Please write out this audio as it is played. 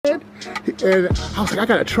And I was like, I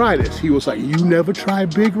gotta try this. He was like, you never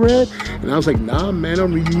tried Big Red? And I was like, nah, man,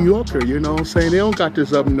 I'm a New Yorker, you know what I'm saying? They don't got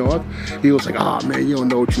this up north. He was like, oh, man, you don't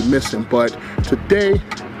know what you're missing. But today,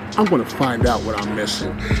 I'm gonna find out what I'm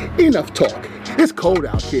missing. Enough talk. It's cold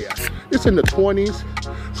out here. It's in the 20s,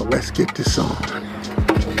 so let's get this on.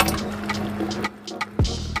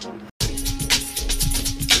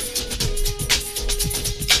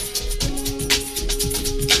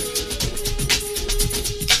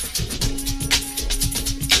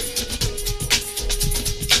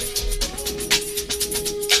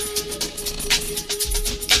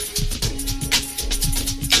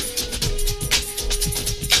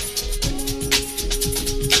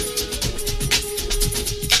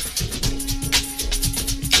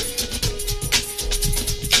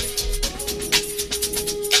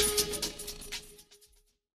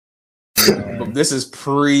 This is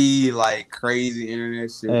pre like crazy internet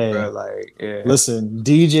shit, bro. Like, yeah. Listen,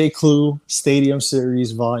 DJ Clue Stadium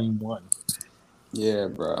Series Volume 1. Yeah,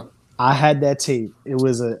 bro. I had that tape. It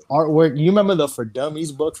was an artwork. You remember the For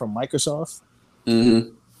Dummies book from Microsoft?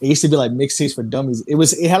 Mm-hmm. It used to be like mixtapes for dummies.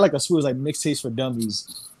 It had like a school, like mixtapes for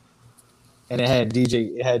dummies, and it had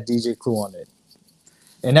DJ Clue on it.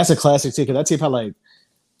 And that's a classic tape because that tape had like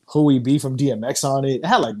Who We Be from DMX on it. It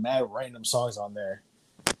had like mad random songs on there.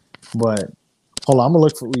 But hold on, I'm gonna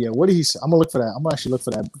look for what did he say? I'm gonna look for that. I'm gonna actually look for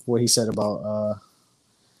that what he said about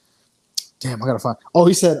damn, I gotta find. Oh,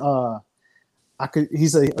 he said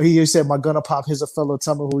he said my gonna pop, here's a fellow,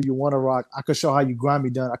 tell me who you wanna rock. I could show how you grind me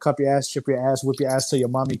done. I cup your ass, chip your ass, whip your ass till your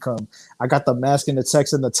mommy come. I got the mask and the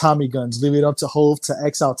text and the Tommy guns. Leave it up to Hove to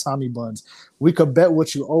X out Tommy buns. We could bet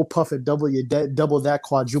what you owe, puff it, double your debt, double that,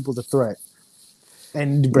 quadruple the threat.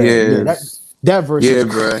 And bro, that verse. Yeah,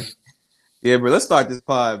 bro. Yeah, bro. Let's start this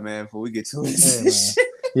pod, man, before we get to it.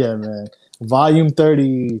 Yeah, man. Volume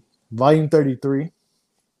 33.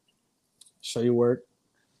 Show your work.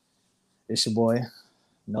 It's your boy,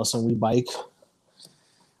 Nelson We Bike.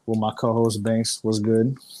 With my co-host Banks. What's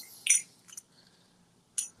good?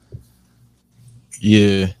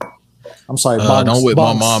 Yeah. I'm sorry, don't whip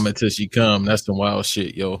my mom until she come. That's some wild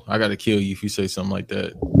shit, yo. I gotta kill you if you say something like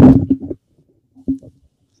that.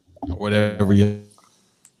 Or whatever you.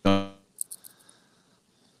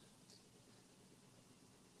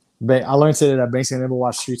 I learned today that Banks ain't never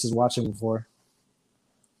watched Streets is Watching before.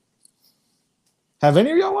 Have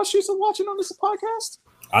any of y'all watched Streets is Watching on this podcast?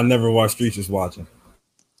 I never watched Streets is Watching.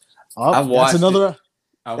 Oh, I've watched another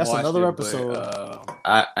episode.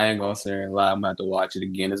 I ain't gonna sit here and lie. I'm gonna have to watch it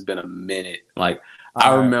again. It's been a minute. Like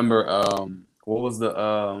I remember what was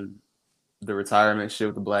the retirement shit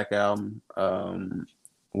with the Black Album? What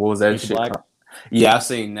was that shit? Yeah, I've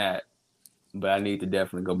seen that. But I need to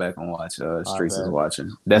definitely go back and watch Streets is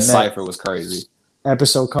Watching. That Cypher was crazy.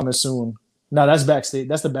 Episode coming soon. No, that's backstage.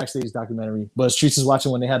 That's the backstage documentary. But Streets is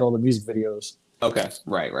Watching when they had all the music videos. Okay,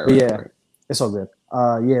 right. It's all good.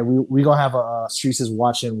 We gonna have a Streets is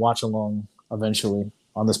Watching watch along eventually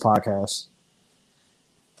on this podcast.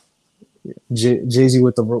 Jay-Z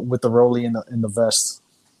with the rollie in the vest,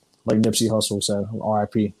 like Nipsey Hussle said.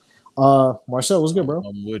 R.I.P. Marcel, what's good, bro?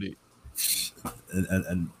 I'm with it.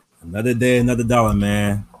 And another day, another dollar,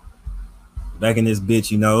 man. Back in this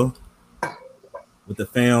bitch, with the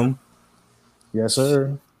fam. Yes,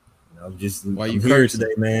 sir. I'm here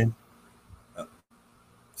today, man.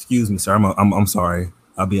 Excuse me, sir. I'm sorry.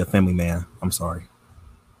 I'll be a family man. I'm sorry.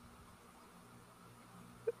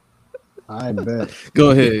 I bet.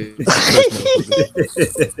 Go ahead.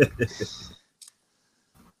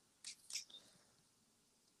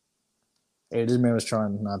 Hey, this man was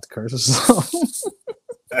trying not to curse or something.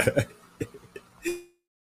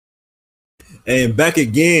 And back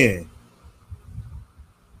again.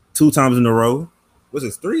 2 times in a row. Was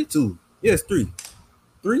it 3? 2? Yeah, it's 3.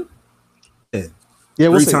 3? Yeah.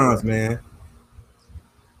 3 times, man.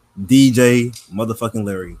 DJ motherfucking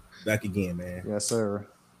Larry. Back again, man. Yes, sir.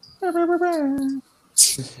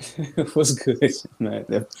 What's good, man?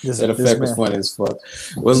 That effect was funny as fuck.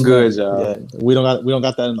 What's good, y'all? Yeah, we don't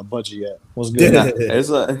got that in the budget yet. What's good?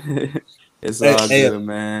 It's all good,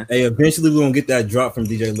 man. Hey, eventually we're gonna get that drop from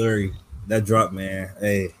DJ Larry. That drop, man.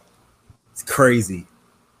 Hey, it's crazy.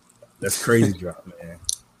 That's crazy drop, man.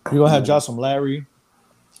 We're gonna have Josh from Larry.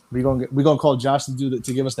 We're gonna call Josh to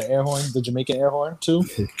give us the air horn, the Jamaican air horn too.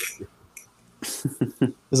 This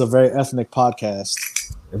is a very ethnic podcast.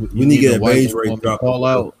 We need to get a rage rate drop. Call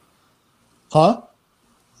out. Huh?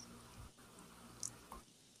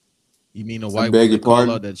 You mean a white woman call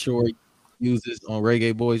out that Troy uses on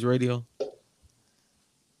Reggae Boys Radio?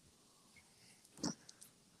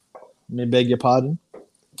 May beg your pardon.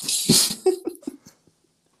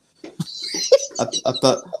 I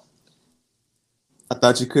thought I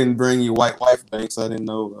thought you couldn't bring your white wife back, so I didn't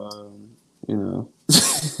know. He was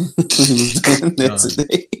doing that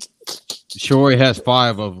today. Shorey has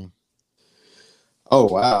 5 of them. Oh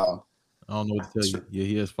wow! I don't know what to tell you. Yeah,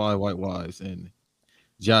 he has 5 white wives, and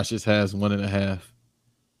Josh just has 1.5.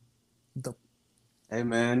 Hey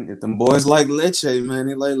man, if them boys like leche, man,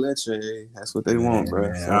 they like leche. That's what they want,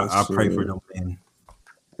 bro. So I pray for them, man.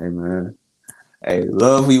 Hey man, hey,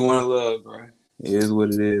 love who you want to love, bro. It is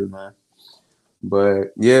what it is, man.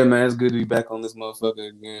 But yeah, man, it's good to be back on this motherfucker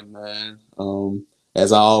again, man.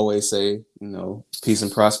 As I always say, peace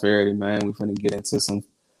and prosperity, man. We're finna get into some.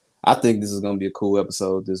 I think this is gonna be a cool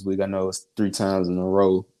episode this week. I know it's 3 times in a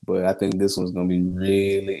row, but I think this one's gonna be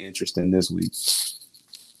really interesting this week.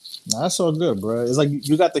 Nah, that's all good, bro. It's like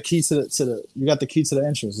you got the key to the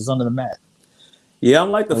entrance. It's under the mat. Yeah, I'm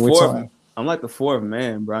like the fourth. I'm like the fourth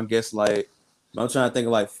man, bro. I guess like I'm trying to think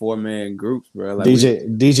of like 4-man groups, bro. Like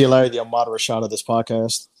DJ Larry, the Amada Rashad of this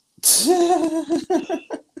podcast.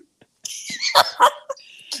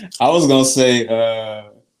 I was gonna say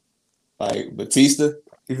like Batista.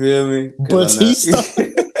 You feel me? Batista.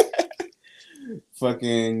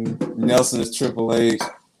 Fucking Nelson is Triple H.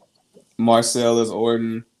 Marcel is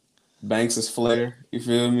Orton. Banks is Flair. You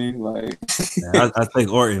feel me? Like I think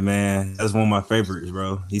Orton, man. That's one of my favorites,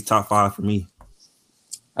 bro. He's top 5 for me.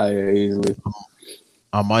 Easily.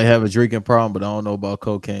 I might have a drinking problem, but I don't know about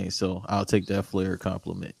cocaine, so I'll take that Flair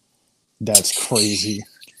compliment. That's crazy.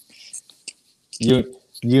 You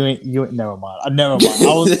ain't never mind. Never mind.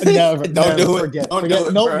 I was never do forget. It. Don't do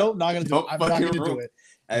it. No, not gonna do it. I'm not gonna do it.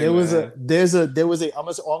 Hey, there was I'm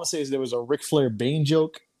gonna say is there was a Ric Flair Bane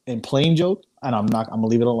joke and plain joke, and I'm gonna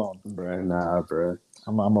leave it alone. Bro, nah, bro.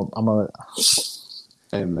 I'm a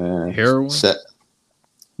Hey man. Heroin?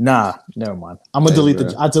 Nah, never mind. I deleted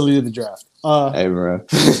the draft. Hey bro.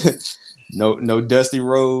 No Dusty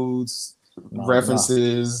Rhodes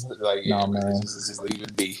references. Nah. Like nah, man. Just leave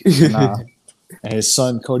it be. Nah. And his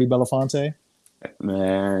son Cody Belafonte.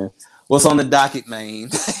 Man. What's on the docket, man?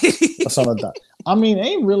 What's on the docket?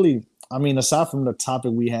 Ain't really. Aside from the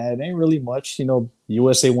topic we had, ain't really much.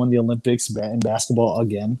 USA won the Olympics in basketball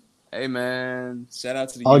again. Hey man, shout out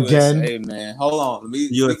to the again. USA, man. Hold on, let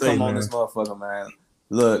me come on this motherfucker, man.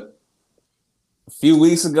 Look, a few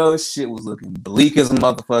weeks ago, shit was looking bleak as a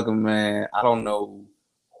motherfucker, man. I don't know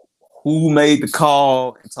who made the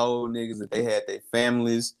call and told niggas that they had their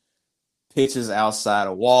families pictures outside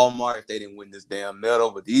of Walmart if they didn't win this damn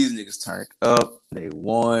medal, but these niggas turned up. They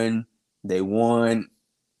won.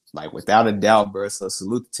 Like, without a doubt, bro. So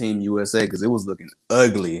salute the Team USA because it was looking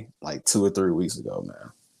ugly like 2 or 3 weeks ago,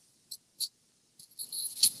 man.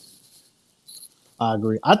 I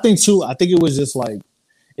agree. I think it was just like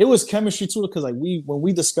it was chemistry too, because like when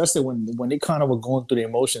we discussed it when they kind of were going through the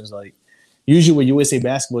emotions, like usually with USA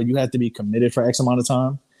basketball, you have to be committed for X amount of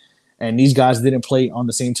time. And these guys didn't play on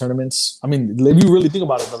the same tournaments. If you really think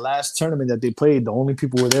about it, the last tournament that they played, the only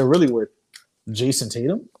people who were there really were Jason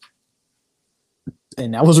Tatum.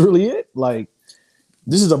 And that was really it. Like,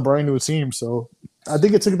 this is a brand new team, so I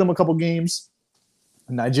think it took them a couple games.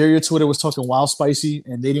 Nigeria Twitter was talking wild spicy,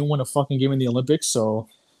 and they didn't win a fucking game in the Olympics, so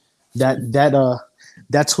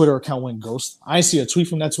that Twitter account went ghost. I see a tweet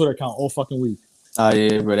from that Twitter account all fucking week. Oh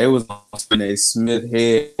yeah, but they was on a Smith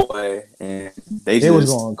head boy, and they was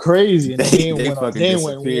going crazy. And they went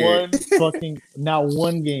not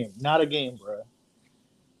one game, not a game, bro.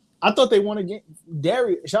 I thought they won a game.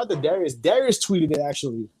 Shout out to Darius. Darius tweeted it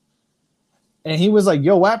actually, and he was like,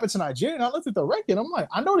 "Yo, what happened to Nigeria?" And I looked at the record. I'm like,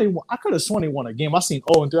 I know they won. I could have sworn they won a game. I seen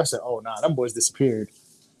 0-3. I said, "Oh nah, them boys disappeared."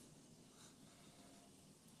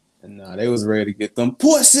 And nah, they was ready to get them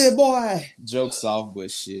pussy boy jokes off,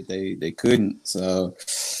 but shit, they couldn't. So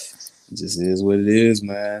it just is what it is,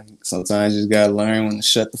 man. Sometimes you just gotta learn when to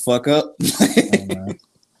shut the fuck up.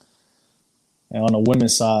 And on the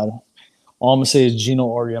women's side, all I'm gonna say is Gino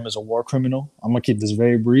Auriemma is a war criminal. I'm gonna keep this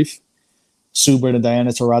very brief. Sue Bird and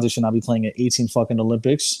Diana Taurasi should not be playing at 18 fucking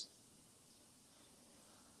Olympics.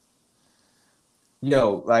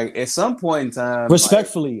 Yo, like at some point in time,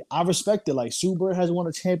 respectfully, I respect it. Like Sue Bird has won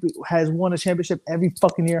a championship every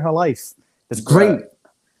fucking year of her life. That's great.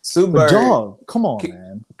 Sue Bird, dog, come on,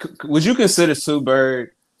 man. Would you consider Sue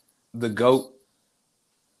Bird the GOAT?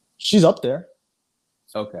 She's up there.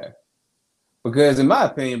 Okay. Because in my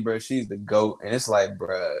opinion, bro, she's the GOAT. And it's like,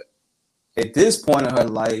 bro, at this point in her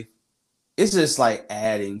life, it's just like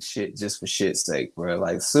adding shit just for shit's sake, bro.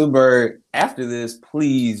 Like Sue Bird, after this,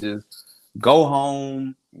 please just go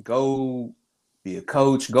home, go be a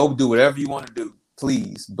coach, go do whatever you want to do,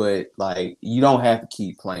 please. But like, you don't have to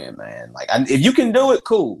keep playing, man. Like, if you can do it,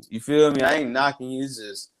 cool. You feel me? I ain't knocking you. It's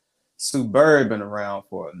just Sue Bird been around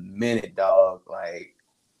for a minute, dog. Like,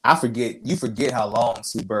 you forget how long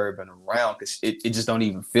Sue Bird been around because it just don't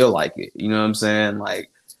even feel like it. You know what I'm saying? Like,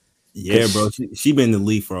 yeah, bro, she been in the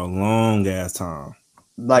league for a long ass time.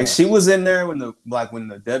 Like, she was in there when the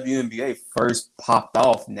WNBA first popped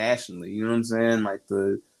off nationally. You know what I'm saying? Like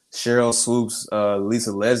the Cheryl Swoops,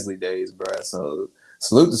 Lisa Leslie days, bro. So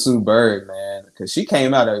salute to Sue Bird, man, because she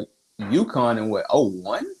came out of UConn in what,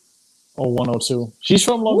 01? 0102. She's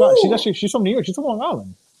from Long Island. She's from New York. She's from Long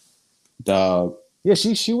Island. Dog. Yeah,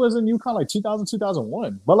 she was in UConn like 2000,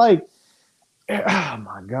 2001. But like, oh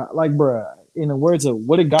my God, like, bro. In the words of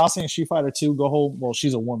what did God say in Street Fighter 2? Go home. Well,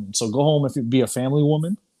 she's a woman, so go home if you be a family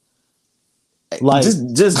woman. Like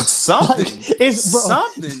just something. Like, it's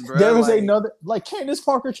something, bro. There was another like Candace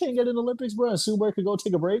Parker can't get in the Olympics, bro, and Sue Bird could go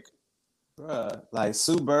take a break. Bro, like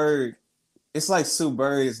Sue Bird, it's like Sue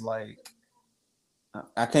Bird is like,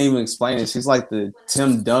 I can't even explain it. She's like the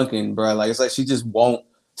Tim Duncan, bro. Like, it's like she just won't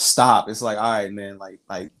stop. It's like, all right, man, like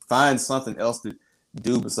find something else to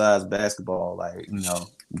do besides basketball, like, you know.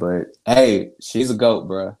 But hey, she's a GOAT,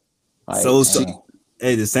 bro. Like,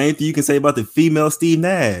 hey, the same thing you can say about the female Steve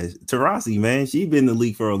Nash, Taurasi, man. She been in the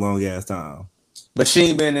league for a long ass time. But she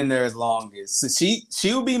ain't been in there as long as she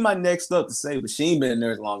would be my next up to say, but she ain't been in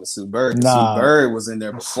there as long as Sue Bird. Nah. Sue Bird was in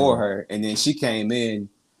there before her, and then she came in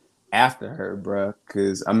after her, bro.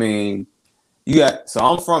 Because I mean, so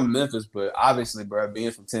I'm from Memphis, but obviously, bro,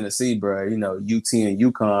 being from Tennessee, bro, you know, UT and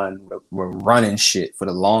UConn were running shit for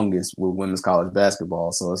the longest with women's college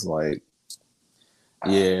basketball. So it's like,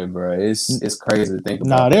 yeah, bro, it's crazy to think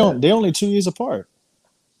about. Nah, they only 2 years apart.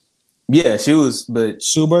 Yeah, she was, but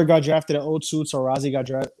Sue Bird got drafted in 02.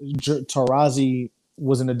 Taurasi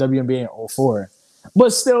was in the WNBA in 04.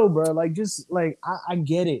 But still, bro, like, just like I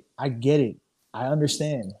get it. I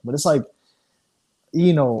understand. But it's like,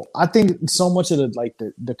 you know, I think so much of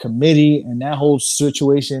the committee and that whole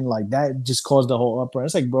situation, like, that just caused the whole uproar.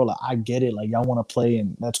 It's like, bro, like, I get it. Like, y'all want to play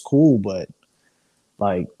and that's cool, but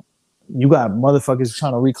like, you got motherfuckers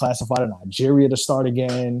trying to reclassify to Nigeria to start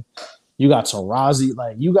again. You got Taurasi,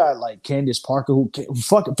 like, you got like Candace Parker, who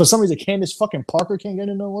for some reason Candace fucking Parker can't get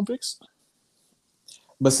in the Olympics.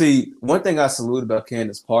 But see, one thing I salute about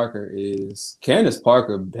Candace Parker is Candace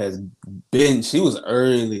Parker she was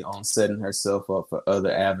early on setting herself up for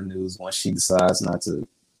other avenues once she decides not to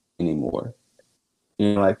anymore.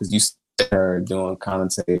 You know, like, because you see her doing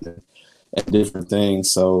commentating and different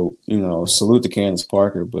things. So, you know, salute to Candace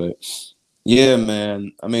Parker. But yeah,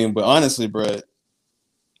 man, I mean, but honestly, bro,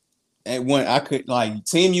 and when I could, like,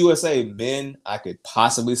 Team USA men, I could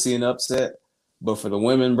possibly see an upset. But for the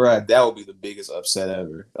women, bro, that would be the biggest upset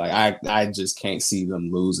ever. Like, I just can't see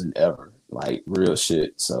them losing ever. Like, real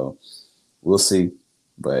shit. So we'll see.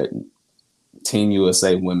 But Team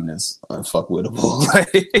USA women is unfuckwittable.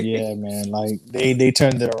 Yeah, man. Like, they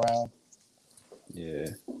turned it around. Yeah.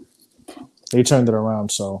 They turned it around,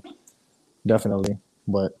 so definitely.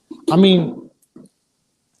 But I mean,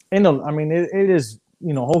 it is,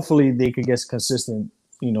 you know, hopefully they could get consistent,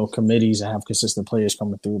 you know, committees and have consistent players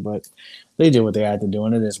coming through, but they did what they had to do,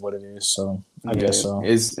 and it is what it is. So I guess so.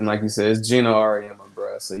 And like you said, it's Gino Auriemma,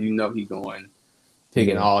 bro. So you know he going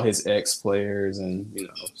picking all his ex players and, you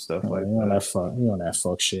know, stuff like that. You know that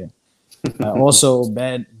fuck shit. Also,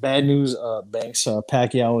 bad news. Banks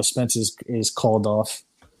Pacquiao Spence is called off.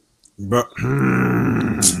 Bro,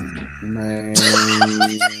 man.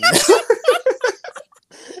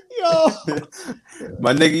 Yo,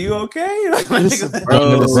 my nigga, you okay? My nigga,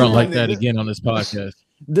 bro, front like that again on this podcast.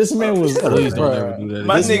 This man was. Please don't ever do that.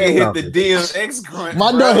 My nigga hit the DMX grunt.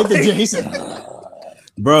 My dog hit the Jason.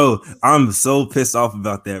 Bro, I'm so pissed off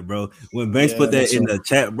about that, bro. When Banks put that in the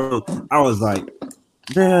chat, bro, I was like,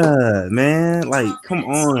 bruh, man, like, come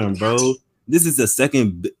on, bro. This is the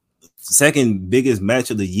second biggest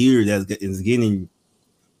match of the year that is getting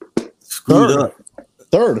screwed up.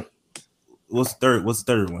 Third. What's the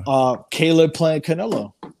third one? Caleb playing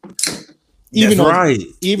Canelo. Even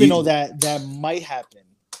though that might happen.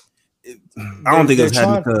 I don't think it's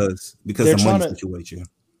happening because of the money situation.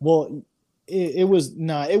 Well, it was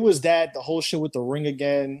that the whole shit with the ring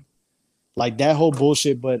again, like that whole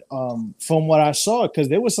bullshit. But from what I saw, because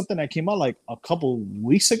there was something that came out like a couple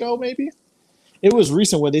weeks ago, maybe it was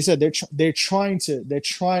recent, where they said they're trying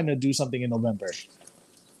to do something in November.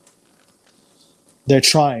 They're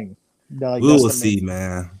trying. Like, we'll see,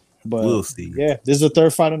 man. But we'll see. Yeah, this is the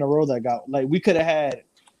third fight in a row that got, like, we could have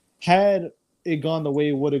had it gone the way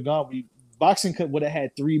it would have gone. Boxing would have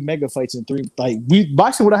had 3 mega fights in 3. Like,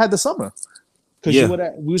 boxing would have had the summer, because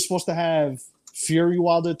we were supposed to have Fury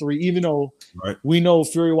Wilder 3, even though we know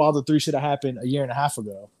Fury Wilder 3 should have happened a year and a half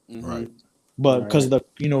ago. Right. but because of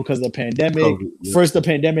the pandemic, COVID, yeah. First the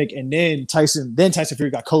pandemic, and then Tyson Fury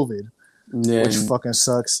got COVID, which fucking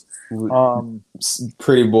sucks.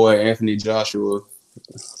 Pretty boy Anthony Joshua.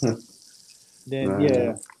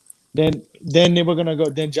 Then they were gonna go.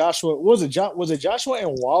 Then Joshua was it Joshua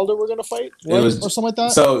and Wilder were gonna fight, or something like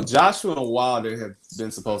that. So Joshua and Wilder have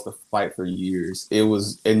been supposed to fight for years.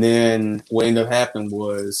 And then what ended up happening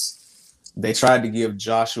was they tried to give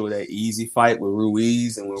Joshua that easy fight with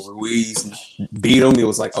Ruiz, and when Ruiz beat him, it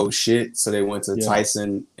was like, oh shit. So they went to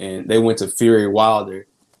Tyson and they went to Fury Wilder,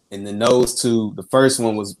 and then those two, the first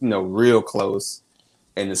one was real close,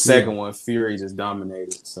 and the second one Fury just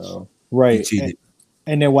dominated. So right.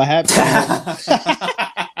 And then what happened?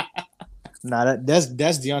 That's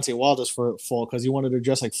Deontay Wilder's fault because he wanted to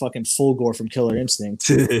dress like fucking Fulgore from Killer Instinct.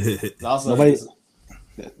 There's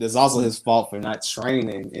also his fault for not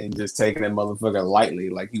training and just taking that motherfucker lightly,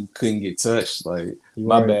 like he couldn't get touched. Like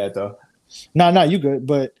my bad though. No, you good.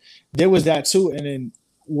 But there was that too. And then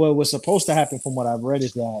what was supposed to happen, from what I've read,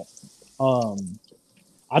 is that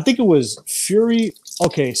I think it was Fury.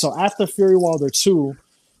 Okay, so after Fury Wilder 2.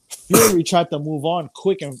 Fury tried to move on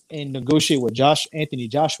quick and negotiate with Anthony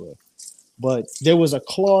Joshua, but there was a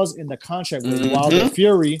clause in the contract with Wilder and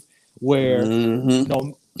Fury where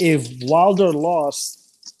if Wilder lost,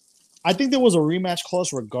 I think there was a rematch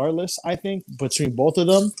clause regardless, I think, between both of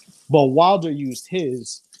them, but Wilder used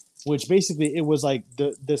his, which basically it was like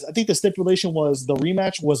I think the stipulation was the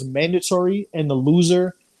rematch was mandatory, and the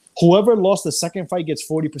loser, whoever lost the second fight, gets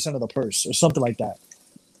 40% of the purse or something like that.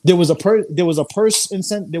 There was a purse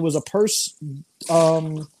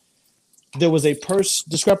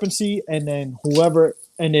discrepancy, and then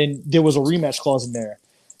there was a rematch clause in there.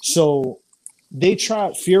 So they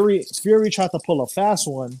tried Fury tried to pull a fast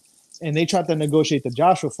one, and they tried to negotiate the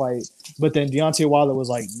Joshua fight, but then Deontay Wilder was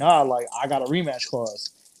like, nah, like I got a rematch clause.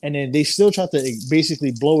 And then they still tried to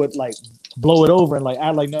basically blow it over and like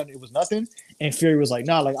act like nothing, it was nothing. And Fury was like,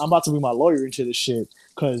 nah, like I'm about to bring my lawyer into this shit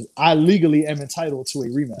because I legally am entitled to a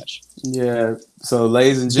rematch. Yeah. So,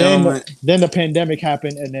 ladies and gentlemen, then the pandemic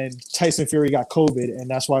happened, and then Tyson Fury got COVID, and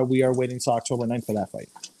that's why we are waiting till October 9th for that fight.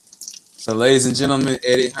 So, ladies and gentlemen,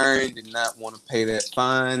 Eddie Hearn did not want to pay that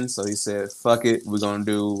fine, so he said, "Fuck it, we're gonna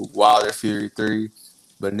do Wilder Fury 3."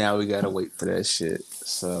 But now we gotta wait for that shit.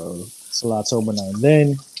 So it's October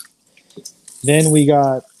 9th. Then we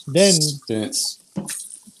got Spence.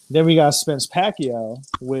 Then we got Spence Pacquiao,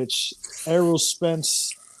 which Errol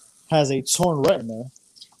Spence has a torn retina,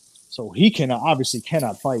 so he obviously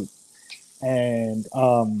cannot fight. And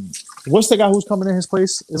what's the guy who's coming in his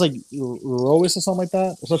place? It's like Royce or something like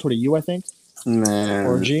that. It starts with a U, I think. Man.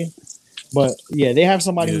 Or a G. But yeah, they have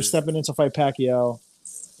somebody who's stepping in to fight Pacquiao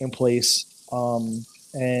in place.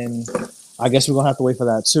 And I guess we're gonna have to wait for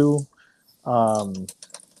that too.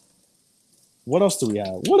 What else do we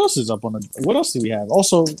have? What else do we have?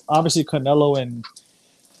 Also, obviously, Canelo and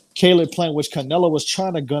Caleb Plant, which Canelo was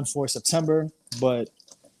trying to gun for September, but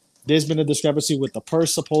there's been a discrepancy with the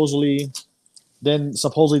purse, supposedly. Then,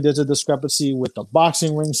 supposedly, there's a discrepancy with the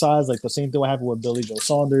boxing ring size, like the same thing what happened with Billy Joe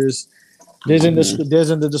Saunders. There's in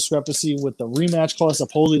the discrepancy with the rematch clause,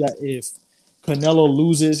 supposedly that if Canelo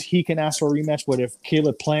loses, he can ask for a rematch, but if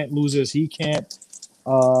Caleb Plant loses, he can't.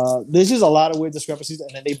 There's just a lot of weird discrepancies,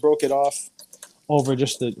 and then they broke it off over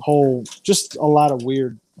just a lot of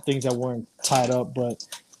weird things that weren't tied up. But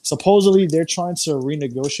supposedly they're trying to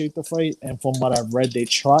renegotiate the fight, and from what I've read, they're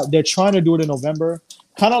trying to do it in November,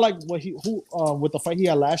 kind of like with the fight he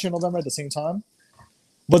had last year in November at the same time.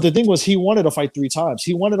 But the thing was, he wanted to fight 3 times.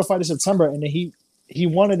 He wanted to fight in September, and then he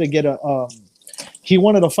wanted to get he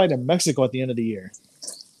wanted to fight in Mexico at the end of the year.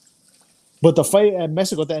 But the fight at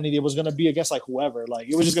Mexico at the end of the year was going to be against like whoever. Like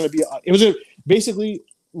it was just going to be. It was basically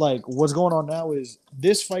like what's going on now is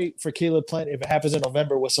this fight for Caleb Plant, if it happens in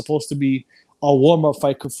November, was supposed to be a warm-up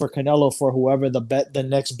fight for Canelo for whoever the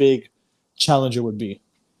next big challenger would be.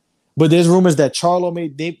 But there's rumors that Charlo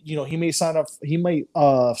he may sign a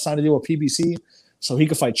deal with PBC so he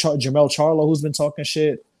could fight Jermell Charlo, who's been talking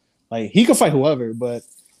shit. Like he could fight whoever, but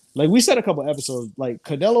like we said a couple episodes, like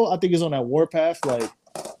Canelo, I think is on that warpath, like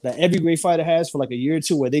that every great fighter has for like a year or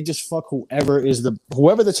two, where they just fuck whoever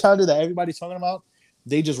the challenger that everybody's talking about.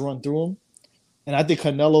 They just run through him. And I think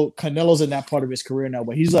Canelo's in that part of his career now,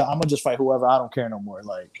 but he's like, I'm going to just fight whoever. I don't care no more.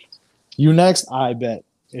 Like, you next? I bet.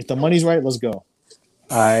 If the money's right, let's go. All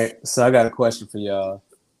right. So I got a question for y'all.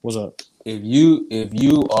 What's up? If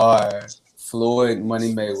you are Floyd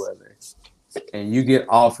Money Mayweather and you get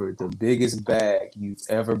offered the biggest bag you've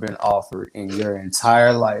ever been offered in your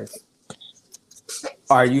entire life,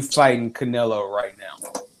 are you fighting Canelo right now?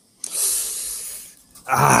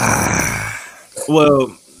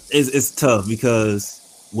 Well, it's tough because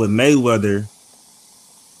with Mayweather,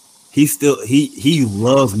 he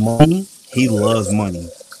loves money. He loves money.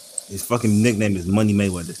 His fucking nickname is Money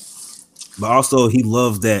Mayweather. But also he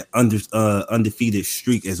loves that undefeated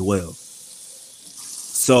streak as well.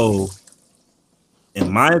 So,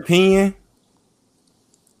 in my opinion,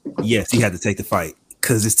 yes, he had to take the fight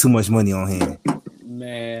because there's too much money on hand.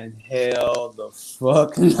 Man, hell the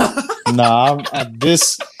fuck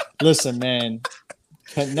Listen, man.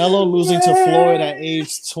 Canelo losing to Floyd at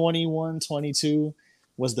age 21, 22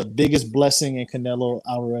 was the biggest blessing in Canelo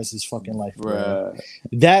Alvarez's fucking life, bro.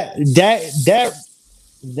 That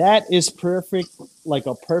is perfect, like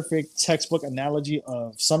a perfect textbook analogy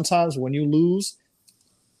of sometimes when you lose,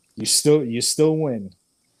 you still win,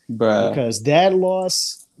 bro. Because that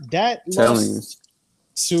loss to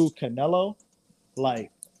Canelo,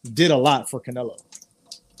 like, did a lot for Canelo,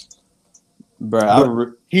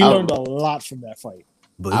 bro. He learned a lot from that fight.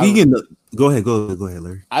 But go ahead,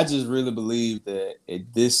 Larry. I just really believe that at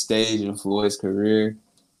this stage in Floyd's career,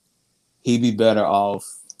 he'd be better off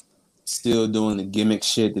still doing the gimmick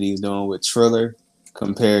shit that he's doing with Triller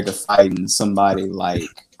compared to fighting somebody like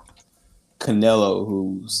Canelo,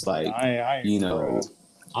 who's like,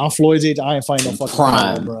 I'm Floyd's age. I ain't fighting no fucking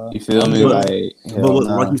prime, Canelo, bro. You feel me? Like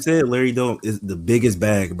you said, Larry is the biggest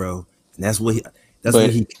bag, bro, and that's what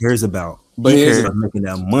he cares about. But he cares about making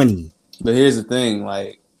that money. But here's the thing,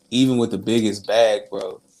 like, even with the biggest bag,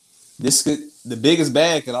 bro, the biggest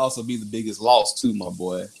bag could also be the biggest loss too, my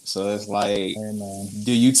boy. So it's like,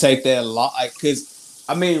 do you take that loss? Like, because,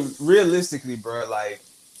 I mean, realistically, bro, like,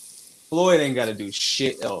 Floyd ain't got to do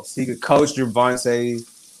shit else. He could coach Gervonta.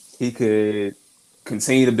 He could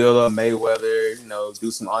continue to build up Mayweather,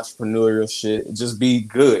 do some entrepreneurial shit, just be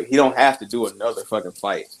good. He don't have to do another fucking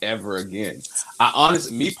fight ever again.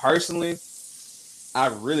 Me personally, I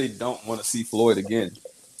really don't want to see Floyd again.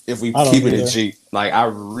 If we keep it a G, like, I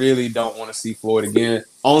really don't want to see Floyd again,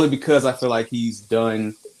 only because I feel like he's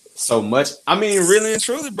done so much. I mean, really and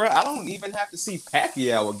truly, bro, I don't even have to see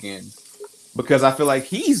Pacquiao again because I feel like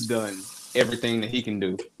he's done everything that he can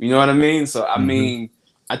do. You know what I mean? So, I mean,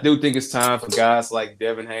 I do think it's time for guys like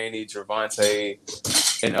Devin Haney, Gervonta,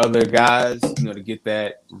 and other guys, to get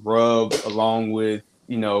that rub along with,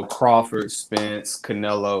 Crawford, Spence,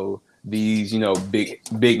 Canelo, these,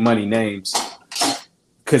 big money names.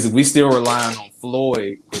 Because if we still relying on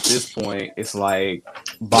Floyd at this point, it's like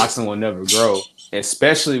boxing will never grow,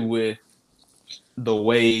 especially with the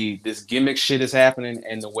way this gimmick shit is happening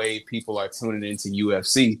and the way people are tuning into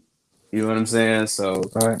UFC. You know what I'm saying? So,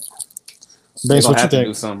 all right. Based what you think?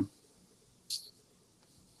 Do something.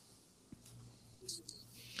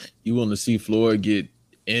 You want to see Floyd get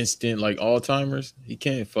instant, like, Alzheimer's? He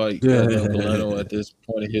can't fight Galeno at this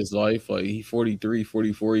point in his life. Like, he's 43,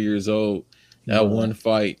 44 years old. That one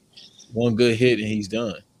fight, one good hit, and he's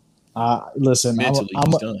done. Listen, mentally,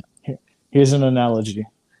 he's done. Here's an analogy.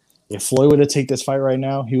 If Floyd were to take this fight right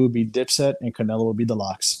now, he would be Dipset and Canelo would be the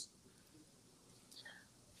Locks.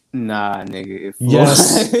 Nah, nigga.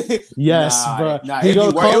 Yes, bro. Nah,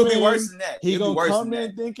 it'll be worse than that. He gonna come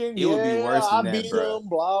in thinking, it would be worse than that, I beat him,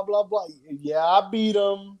 blah, blah, blah. Yeah, I beat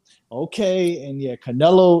him. Okay, and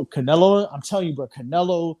Canelo, I'm telling you, bro,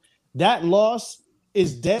 Canelo, that loss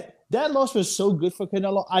is dead. That loss was so good for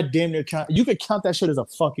Canelo. I damn near you could count that shit as a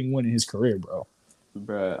fucking win in his career, bro.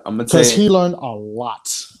 Bro, I'm gonna tell you, because he learned a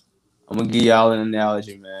lot. I'm gonna give y'all an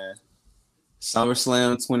analogy, man.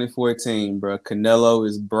 SummerSlam 2014, bro. Canelo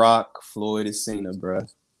is Brock, Floyd is Cena, bro.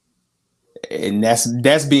 And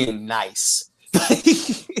that's being nice,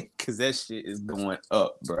 because that shit is going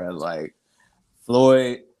up, bro. Like,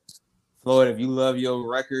 Floyd, if you love your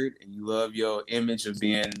record and you love your image of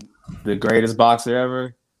being the greatest boxer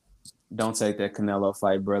ever, don't take that Canelo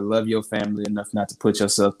fight, bro. Love your family enough not to put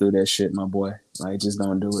yourself through that shit, my boy. Like, just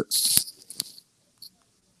don't do it.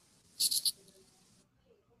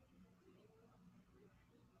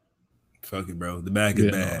 Fuck it, bro. The bag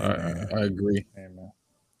is bad. I agree. Hey, man.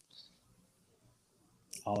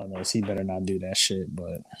 All I know is he better not do that shit,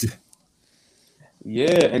 but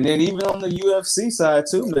yeah, and then even on the UFC side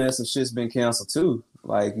too, man, some shit's been canceled too.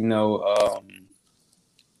 Like, Ngannou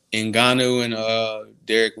and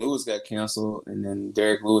Derek Lewis got canceled, and then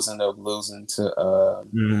Derek Lewis ended up losing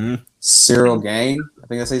to Cyril Gane. I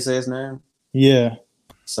think that's how you say his name. Yeah.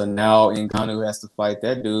 So now Ngannou has to fight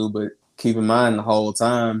that dude, but keep in mind the whole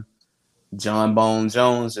time, John Bone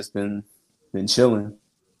Jones just been chilling.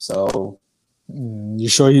 So, you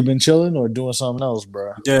sure he been chilling or doing something else,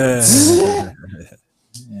 bro? Yeah.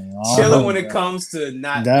 Chilling when it comes to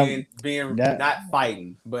not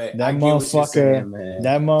fighting, but that motherfucker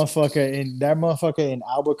in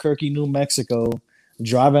Albuquerque, New Mexico,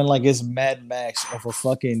 driving like it's Mad Max off a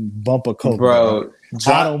fucking bumper coke, bro.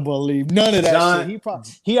 I don't believe none of that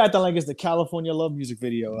shit. He acting like it's the California Love music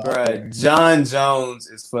video, bro. John Jones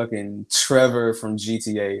is fucking Trevor from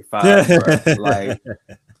GTA 5, bro. Like,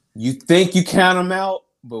 you think you count him out,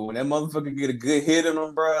 but when that motherfucker get a good hit on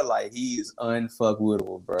him, bro, like he is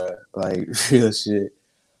unfuckwittable, bro. Like real shit.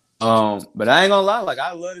 But I ain't gonna lie, like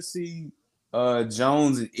I love to see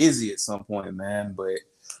Jones and Izzy at some point, man. But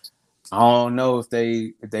I don't know if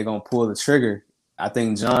they gonna pull the trigger. I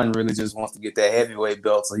think John really just wants to get that heavyweight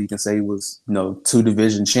belt so he can say he was, 2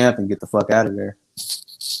 division champ and get the fuck out of there.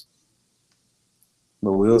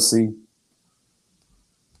 But we'll see.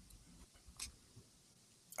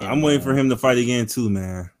 I'm waiting for him to fight again too,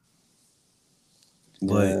 man.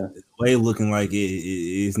 But the way looking like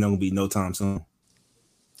it's not gonna be no time soon.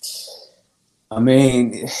 I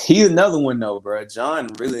mean, he another one though, bro. John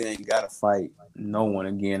really ain't got to fight no one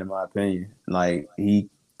again, in my opinion. Like he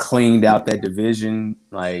cleaned out that division.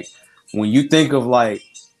 Like when you think of like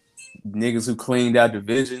niggas who cleaned out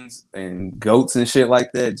divisions and goats and shit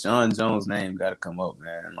like that, John Jones' name got to come up,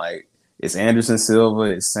 man. Like it's Anderson Silva,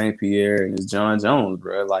 it's St. Pierre, and it's John Jones,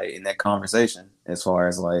 bro. Like in that conversation, as far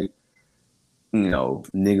as like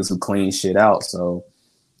niggas who clean shit out. So,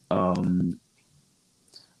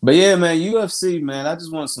 but yeah, man, UFC, man, I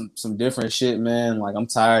just want some different shit, man. Like I'm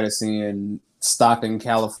tired of seeing Stockton,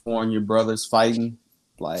 California brothers fighting.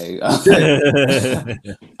 Like I'd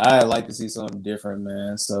like to see something different,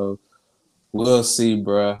 man. So we'll see,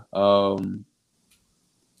 bro.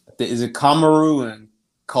 Is it Kamaru and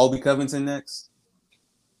Colby Covington next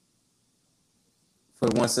for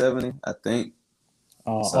the 170? I think.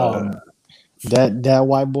 That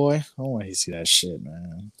white boy, I don't want to see that shit,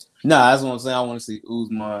 man. Nah, that's what I'm saying. I want to see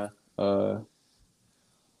Usman,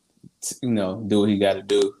 do what he got to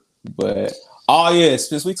do. But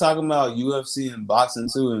since we talking about UFC and boxing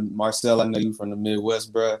too, and Marcel, I know you from the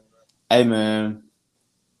Midwest, bro. Hey, man,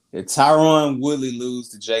 if Tyron Woodley lose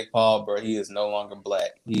to Jake Paul, bro, he is no longer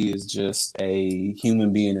black. He is just a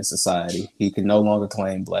human being in society. He can no longer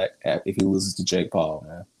claim black if he loses to Jake Paul,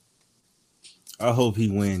 man. I hope he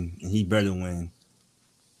win, and he better win.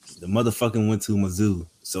 The motherfucking went to Mizzou,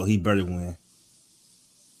 so he better win.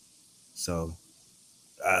 So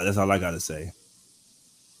that's all I gotta say.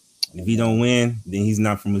 If he don't win, then he's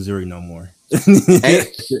not from Missouri no more.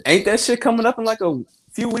 ain't that shit coming up in like a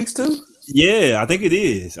few weeks too? Yeah, I think it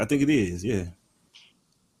is. Yeah.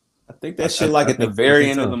 I think that shit like at the very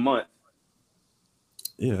end of the month.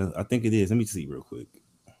 Yeah, I think it is. Let me see real quick.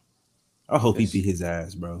 I hope he beat his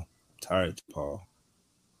ass, bro. I'm tired of Paul.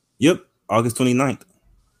 Yep, August 29th.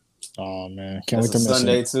 Oh man, can't wait to miss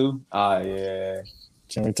Sunday it. Too. Yeah.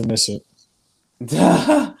 Can't wait to miss it.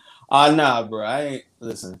 Nah, bro. I ain't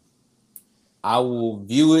listen. I will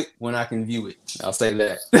view it when I can view it. I'll say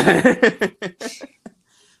that.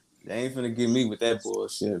 They ain't finna get me with that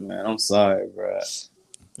bullshit, man. I'm sorry, bro.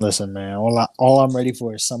 Listen, man. All I'm ready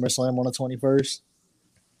for is SummerSlam on the 21st.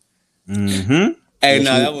 Mm-hmm. Hey,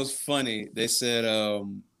 that was funny. They said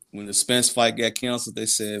when the Spence fight got canceled, they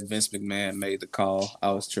said Vince McMahon made the call.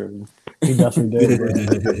 I was tripping. He definitely did,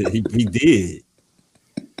 bro. he did.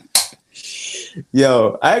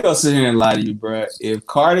 Yo, I ain't gonna sit here and lie to you, bro. If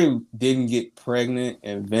Cardi didn't get pregnant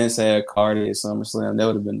and Vince had Cardi at SummerSlam, that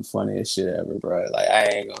would have been the funniest shit ever, bro. Like, I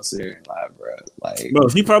ain't gonna sit here and lie, bro. Like, bro,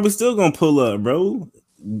 he probably still gonna pull up, bro.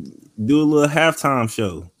 Do a little halftime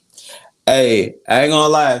show. Hey, I ain't gonna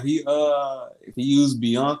lie. If he used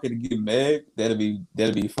Bianca to get Meg, that'd be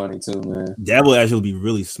funny too, man. That would actually be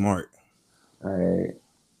really smart. All right.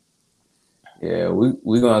 Yeah,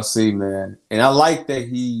 we gonna see, man. And I like that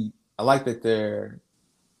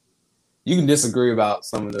you can disagree about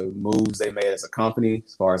some of the moves they made as a company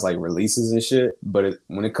as far as like releases and shit, but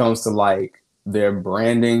when it comes to like their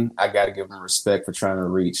branding, I gotta give them respect for trying to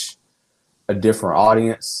reach a different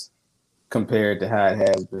audience compared to how it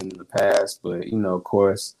has been in the past. But of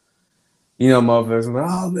course, motherfuckers are like,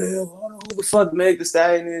 oh man, I don't know who the fuck Meg Thee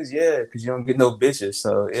Stallion is. Yeah, because you don't get no bitches.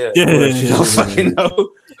 So yeah. You don't fucking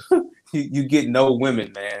know. You get no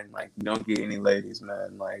women, man. Like you don't get any ladies,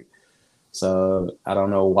 man. Like, so I don't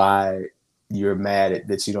know why you're mad at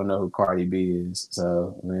that you don't know who Cardi B is.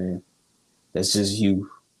 So man, that's just you.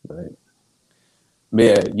 But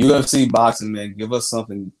man, UFC boxing, man, give us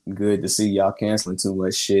something good to see. Y'all canceling too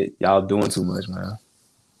much shit. Y'all doing too much, man.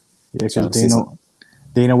 Yeah,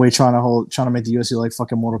 Dana White trying to make the UFC like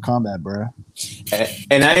fucking Mortal Kombat, bro.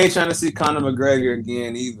 And I ain't trying to see Conor McGregor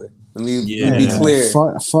again either. Let me be clear.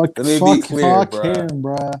 Fuck him,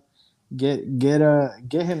 bro. Get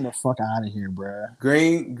him the fuck out of here, bro.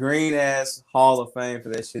 Green ass Hall of Fame for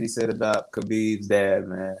that shit he said about Khabib's dad,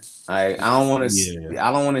 man. I don't want to.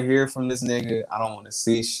 I don't want to hear from this nigga. I don't want to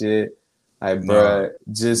see shit. Bro,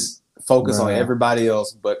 just focus on everybody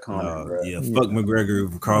else but Conor, bro. Yeah, fuck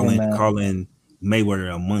McGregor for calling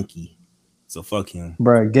Mayweather a monkey. So fuck him,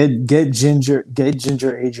 bro. Get Ginger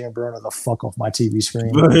Adrian Broner the fuck off my TV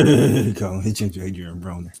screen. Call him Ginger Adrian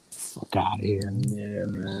Broner. Fuck out of here. Yeah,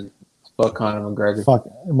 man. Fuck Conor McGregor. Fuck,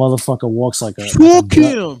 motherfucker walks like a. Fuck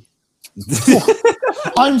him.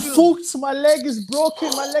 I'm fucked. My leg is broken.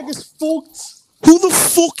 My leg is fucked. Who the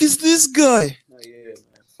fuck is this guy? Oh, yeah,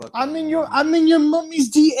 man. I'm in your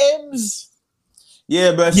mummy's DMs.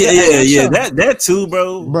 Yeah, but yeah. That too,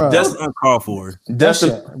 bro. That's uncalled for.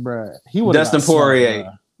 Bro. Dustin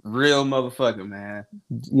Poirier, real motherfucker, man.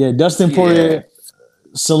 Yeah, Dustin Poirier. Yeah.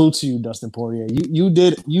 Salute to you, Dustin Poirier.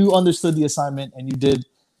 You understood the assignment and you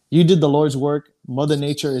did the Lord's work. Mother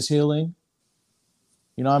Nature is healing.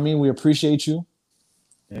 You know what I mean? We appreciate you.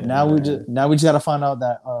 Yeah, now we just gotta find out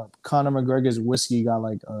that Conor McGregor's whiskey got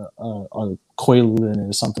like a Quaalude in it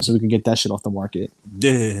or something, so we can get that shit off the market.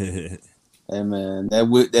 Yeah. Hey man,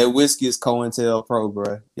 that whiskey is COINTELPRO,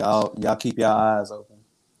 bro. Y'all keep your eyes open.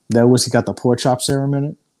 That whiskey got the pork chop serum in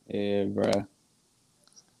it. Yeah, bro.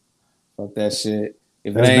 Fuck that shit.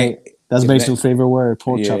 That's Bates' new favorite word,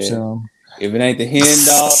 pork chop serum. If it ain't the hen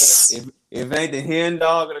dog, if it ain't the hen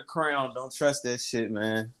dog or the crown, don't trust that shit,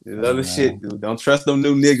 man. The other shit, dude, don't trust them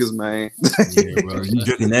new niggas, man. Yeah, bro. You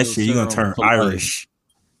drinking that shit, you gonna turn Irish.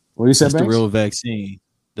 What you said, That's the real vaccine.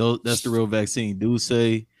 That's the real vaccine. Dude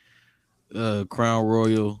say Crown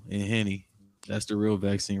Royal and Henny. That's the real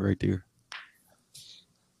vaccine right there.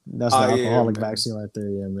 That's the alcoholic vaccine right there,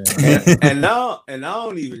 yeah, man. and I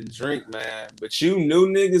don't even drink, man. But you new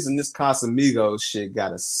niggas and this Casamigos shit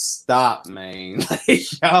gotta stop, man. Like,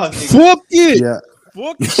 y'all niggas, fuck it. Yeah.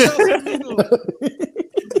 Fuck Casamigos.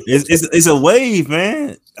 It's a wave,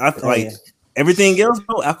 man. Like everything else,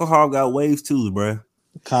 bro. Alcohol got waves too, bro.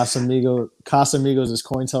 Casamigos is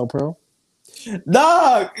COINTELPRO.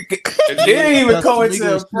 Nah, it ain't even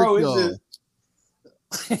COINTELPRO. It's just.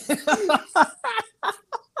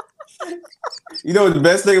 You know what the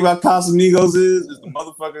best thing about Casamigos is the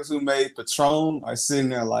motherfuckers who made Patron are sitting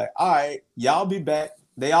there like, all right, y'all be back.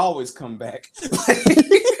 They always come back.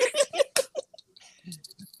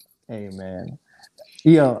 Hey, man.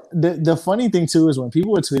 Yo, the funny thing, too, is when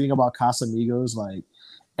people were tweeting about Casamigos, like,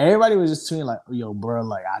 everybody was just tweeting, like, yo, bro,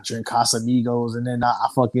 like, I drink Casamigos, and then I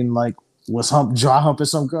fucking, like, was dry humping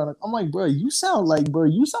some girl. I'm like, bro, you sound like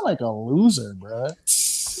a loser, bro.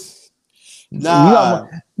 Nah,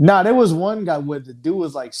 there was one guy where the dude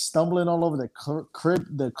was like stumbling all over the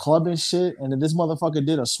club and shit, and then this motherfucker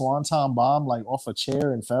did a swanton bomb like off a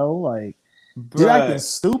chair and fell. Like, dude, acting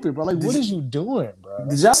stupid, bro. Like, what is you doing, bro?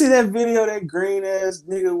 Did y'all see that video? That green ass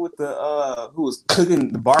nigga with the who was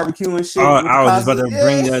cooking the barbecue and shit. Oh, I was just about to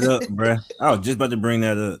bring that up, bro. I was just about to bring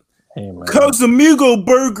that up. Hey, man. Casamigo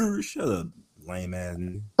burger. Shut up, lame ass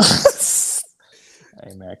nigga.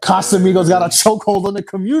 Hey, man. Casamigos got a chokehold on the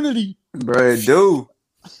community. Bro, it do,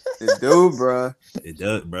 bro. It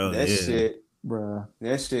does, bro. That shit, bro.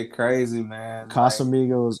 That shit crazy, man.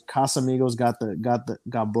 Casamigos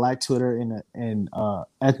got Black Twitter and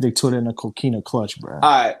ethnic Twitter in a coquina clutch, bro.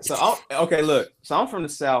 All right, so I'm from the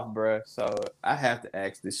South, bro. So I have to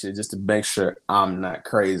ask this shit just to make sure I'm not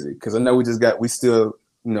crazy, because I know we still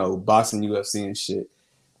boxing, UFC and shit.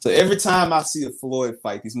 So every time I see a Floyd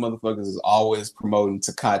fight, these motherfuckers is always promoting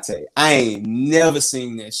Tecate. I ain't never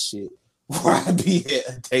seen that shit where I be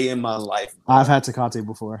at a day in my life. I've had Tecate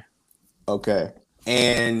before. Okay.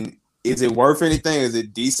 And is it worth anything? Is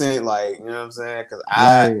it decent? Like, you know what I'm saying? Because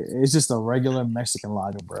it's just a regular Mexican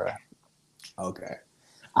lager, bro. Okay.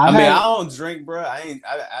 I don't drink, bro.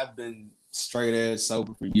 I've been straight edge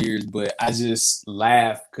sober for years, but I just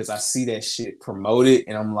laugh because I see that shit promoted,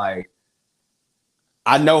 and I'm like,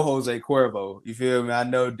 I know Jose Cuervo, you feel me? I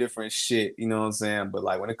know different shit, you know what I'm saying? But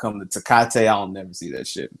like when it comes to Tecate, I don't never see that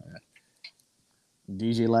shit, man.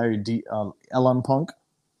 DJ Larry Ellen Punk.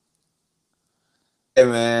 Hey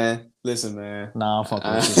man, listen, man. Nah, I'm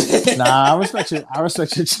fucking with you. Nah, I respect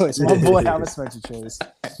your choice. My boy, I respect your choice.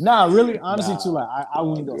 Nah, really, honestly, too, like I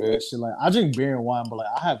weaned off that shit. Like I drink beer and wine, but like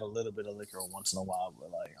I have a little bit of liquor once in a while, but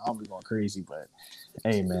like I don't be going crazy, but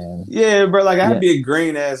hey man. Yeah, bro, like I'd be a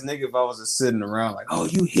green ass nigga if I was just sitting around like, oh,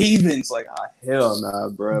 you heathens. Like, oh hell nah,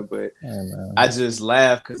 bro. But I just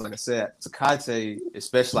laugh because like I said, Tecate,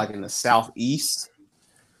 especially like in the southeast.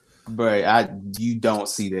 But you don't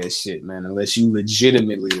see that shit, man, unless you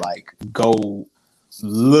legitimately like go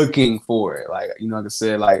looking for it. Like, like I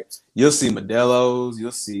said, like you'll see Modelo's,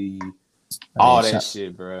 you'll see All that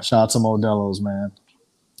shit, bro. Shout out to Modelo's, man.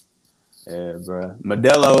 Yeah, bro.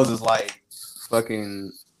 Modelo's is like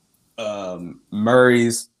fucking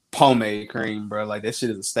Murray's pomade cream, bro. Like that shit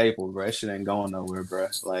is a staple, bro. That shit ain't going nowhere, bro.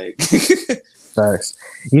 Like Facts.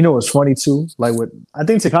 You know what's funny too? Like I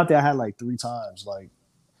think Tecate I had like 3 times, like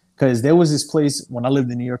because there was this place when I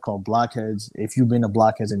lived in New York called Blockheads. If you've been to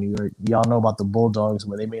Blockheads in New York, y'all know about the Bulldogs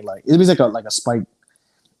where they made like it was like a spike.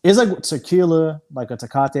 It's like tequila, like a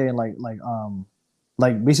Tecate, and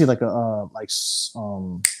like basically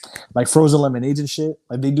like frozen lemonades and shit.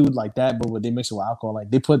 Like they do like that, but when they mix it with alcohol, like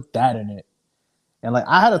they put that in it. And like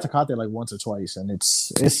I had a Tecate like once or twice, and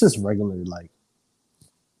it's just regular, like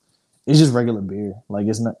it's just regular beer. Like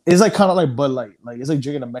it's like kind of like Bud Light. Like it's like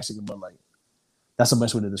drinking a Mexican Bud Light. That's the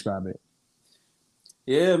best way to describe it.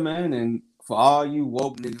 Yeah, man. And for all you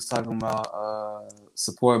woke niggas talking about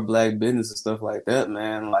support black business and stuff like that,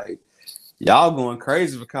 man, like y'all going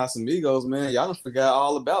crazy for Casamigos, man. Y'all done forgot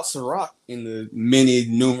all about Ciroc in the many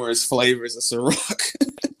numerous flavors of Ciroc.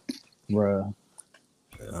 Bruh.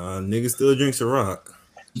 Niggas still drink Ciroc.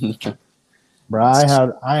 Bro, I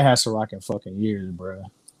ain't had Ciroc in fucking years, bro.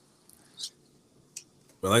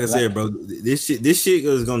 But like I said, bro, this shit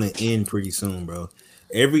is gonna end pretty soon, bro.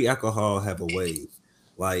 Every alcohol have a wave.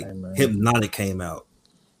 Like Hypnotic came out,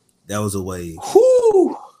 that was a wave.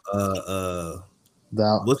 Whoo!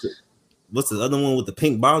 What's the other one with the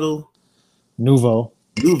pink bottle? Nuvo,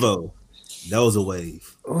 that was a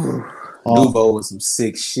wave. Nuvo was some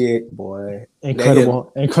sick shit, boy.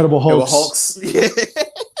 Incredible Hulks. Yeah.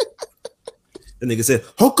 The nigga said,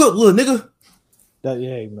 "Hulk up, little nigga."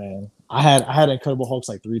 Yeah, man. I had Incredible Hulks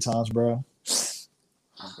like 3 times, bro.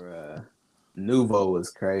 Bruh. Nuvo was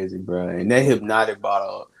crazy, bro. And that Hypnotic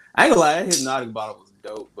bottle, I ain't gonna lie, that Hypnotic bottle was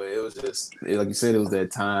dope, but it was just like you said, it was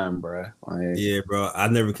that time, bro. Like, yeah, bro. I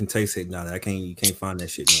never can taste Hypnotic. You can't find that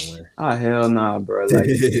shit nowhere. Oh hell nah, bro. Like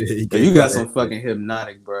you got some fucking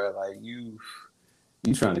Hypnotic, bro. Like you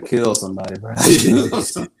trying to kill somebody, bro.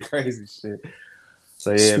 Some crazy shit.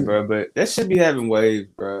 So yeah, bro. But that should be having waves,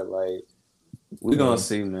 bro. Like we gonna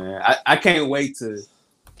see, man. I can't wait to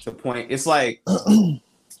point. It's like trying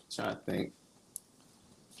to think.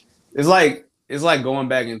 It's like going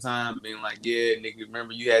back in time, being like, yeah, nigga,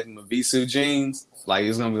 remember you had them Visu jeans? Like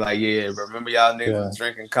it's gonna be like, yeah, but remember y'all niggas was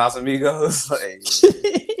drinking Casamigos? Like,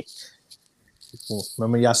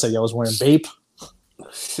 remember y'all said y'all was wearing Bape?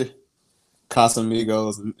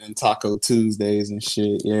 Casamigos and Taco Tuesdays and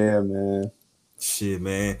shit. Yeah, man. Shit,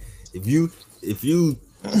 man. If you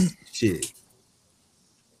shit.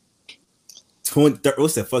 20,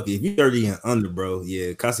 what's that? Fuck it. If you 30 and under, bro,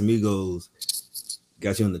 yeah, Casamigos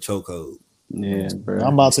got you in the chokehold. Yeah, bro.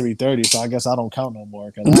 I'm about to be 30, so I guess I don't count no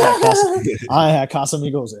more. Cause I ain't had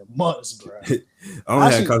Casamigos in months, bro. I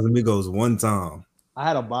only had Casamigos one time. I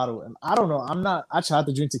had a bottle, and I don't know. I tried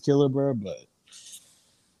to drink tequila, bro, but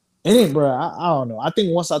it ain't, bro. I don't know. I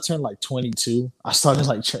think once I turned like 22, I started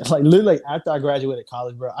like literally after I graduated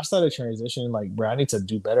college, bro. I started transitioning. Like, bro, I need to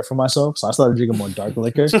do better for myself, so I started drinking more dark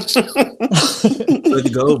liquor. Let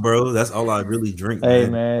it go, bro. That's all I really drink. Hey,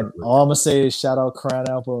 man. All I'm gonna say is shout out Crown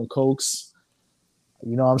Apple and Cokes.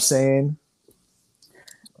 You know what I'm saying?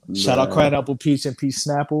 Shout out Crown Apple, Peach, and Peach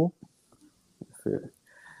Snapple.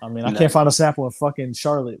 I mean, I can't find a Snapple in fucking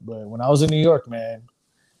Charlotte, but when I was in New York, man,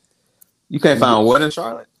 you can't find what in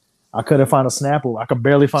Charlotte? I couldn't find a Snapple. I could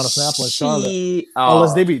barely find a Snapple in Charlotte.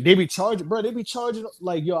 Unless they be charging, bro. They be charging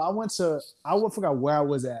like, yo. I forgot where I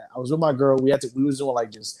was at. I was with my girl. We was doing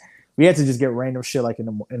like just. We had to just get random shit like in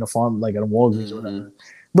the farm, like at a Walgreens or whatever.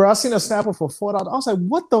 Bro, I seen a Snapple for $4. I was like,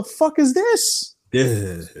 what the fuck is this?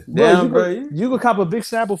 Yeah. Bro, you could cop a big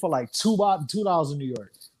Snapple for like $2 in New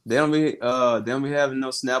York. They don't be having no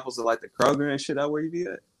Snapples at like the Kroger and shit out where you be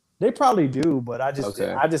at. They probably do, but I just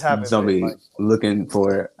haven't. Don't be like, looking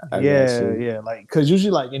for it. Yeah, like because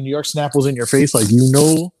usually like in New York, Snapple's in your face, like you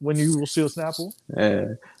know when you will see a Snapple.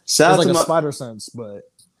 Yeah, it's like a spider sense, but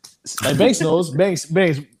like Banks knows. Banks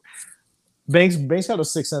got a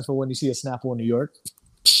sixth sense for when you see a Snapple in New York,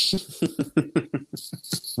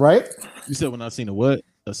 right? You said when I seen a what?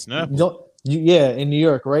 A Snapple? In New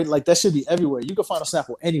York, right? Like that should be everywhere. You can find a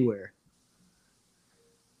Snapple anywhere.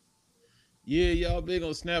 Yeah, y'all big on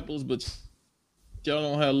Snapples, but y'all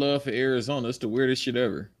don't have love for Arizona. It's the weirdest shit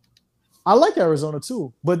ever. I like Arizona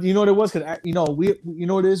too, but you know what it was? Because you know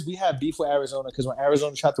what it is? We had beef with Arizona because when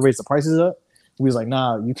Arizona tried to raise the prices up, we was like,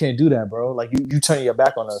 nah, you can't do that, bro. Like you turning your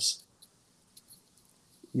back on us.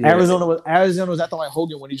 Yeah. Arizona was acting like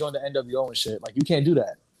Hogan when he joined the NWO and shit. Like you can't do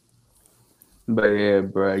that. But yeah,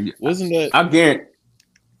 bro, wasn't that? I guarantee.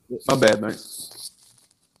 My bad, man.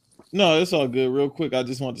 No, it's all good. Real quick, I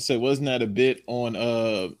just want to say, wasn't that a bit on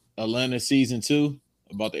Atlanta season 2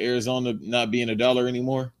 about the Arizona not being $1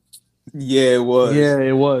 anymore? Yeah, it was. Yeah,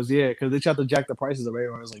 it was. Yeah, because they tried to jack the prices of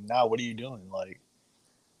everyone. I was like, nah, what are you doing? Like,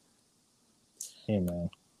 hey man,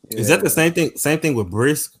 Is that the same thing? Same thing with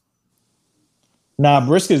Brisk? Nah,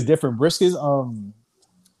 Brisk is different. Brisk is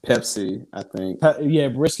Pepsi, I think.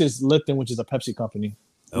 Brisk is Lipton, which is a Pepsi company.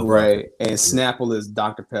 Okay. Right, and Snapple is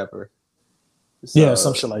Dr. Pepper. So, yeah,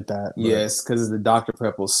 some shit like that. Yes, because it's the Dr.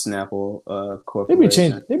 Pepper Snapple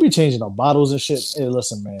corporation. They be changing the bottles and shit. Hey,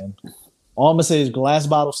 listen, man. All I'm gonna say is glass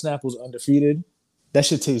bottle Snapple's undefeated. That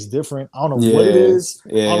shit tastes different. I don't know what it is.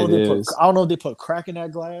 Yeah, I don't know if they put crack in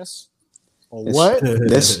that glass or what.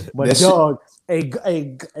 But dog,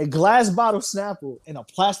 a glass bottle Snapple and a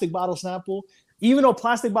plastic bottle Snapple, even though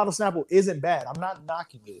plastic bottle Snapple isn't bad, I'm not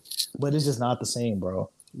knocking it, but it's just not the same, bro.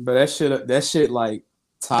 But that shit like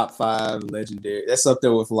top 5 legendary. That's up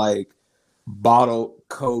there with like bottled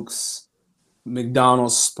Cokes,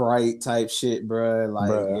 McDonald's Sprite type shit, bro. Like,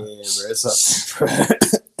 yeah, bro, it's up there,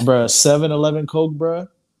 bro. Bro, 7-Eleven Coke, bro,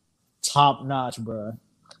 top notch, bro.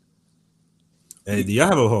 Hey, do y'all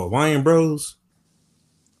have a Hawaiian Bros?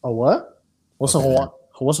 A what? What's a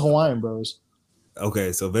Hawaiian Bros?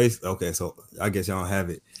 Okay, so I guess y'all don't have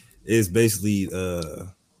it. It's basically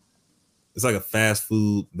it's like a fast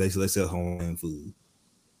food. Basically, they sell Hawaiian food.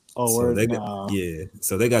 Oh, so they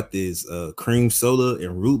so they got this cream soda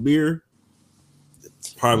and root beer.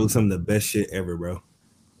 Probably some of the best shit ever, bro.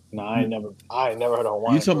 Nah, I ain't never heard of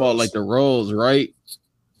Hawaiian. You talking about like the rolls, right?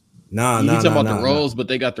 You talking about the rolls, but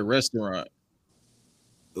they got the restaurant.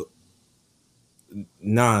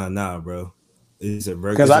 Nah, bro. It's a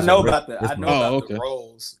burger. Because I know about the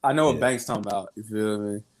rolls. I know what Bank's talking about. You feel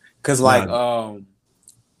me? Because like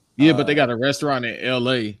but they got a restaurant in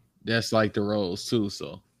LA that's like the rolls too.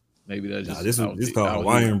 So maybe that's just this is called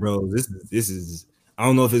Hawaiian Bros. This is I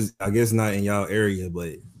don't know if it's, I guess not in y'all area,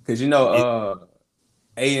 but because you know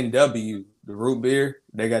A&W, the root beer,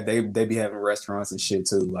 they be having restaurants and shit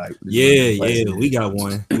too. Like we got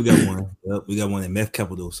one. Yep, we got one in Meth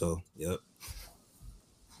Capital. So yep.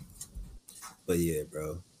 But yeah,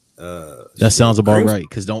 bro. That sounds about right.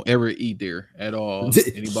 Because don't ever eat there at all.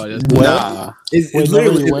 Anybody that's it's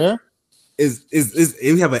literally where? Is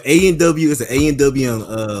we have an A&W. It's an A&W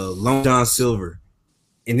on Long John Silver,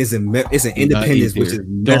 and it's an Independence, which is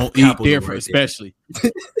don't eat there for especially.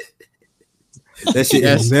 That shit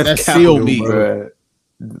is that's seal meat, bro.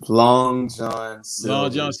 Long John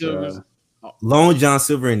Silver. Long John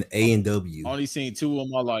Silver and A&W. Only seen 2 in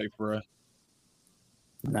my life, bro.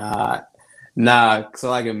 Nah. So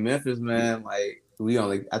like in Memphis, man, like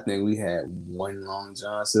I think we had 1 Long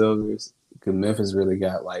John Silver's. Because Memphis really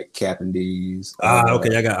got like Captain D's.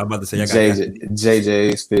 Okay. I'm about to say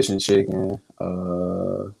JJ's Fish and Chicken,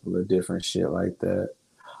 little different shit like that.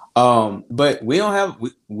 But we don't have a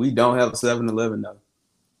 7-Eleven though,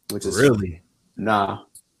 which is really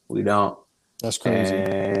we don't. That's crazy.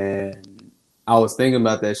 And I was thinking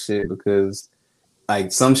about that shit because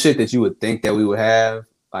like some shit that you would think that we would have,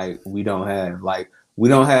 like we don't have. Like we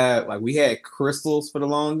don't have, like we had Crystals for the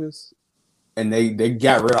longest. And they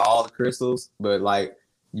got rid of all the Crystals, but like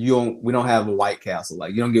we don't have a White Castle.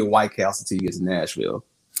 Like you don't get White Castle till you get to Nashville.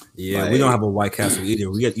 Yeah, like, we don't have a White Castle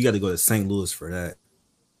either. You got to go to St. Louis for that.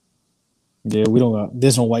 Yeah, we don't got.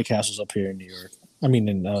 There's no White Castles up here in New York. I mean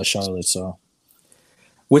in Charlotte. So,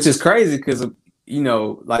 which is crazy because you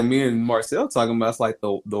know, like me and Marcel talking about, it's like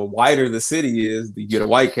the wider the city is, you get a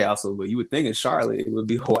White Castle. But you would think in Charlotte it would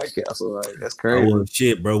be a White Castle. Like that's crazy. Oh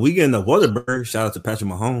shit, bro. We getting the Whataburger. Shout out to Patrick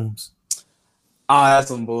Mahomes. Oh, that's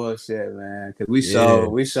some bullshit, man. Because we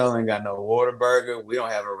sure ain't got no Whataburger. We don't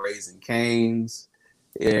have a Raising Cane's.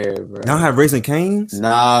 Yeah, bro. Y'all have Raising Cane's?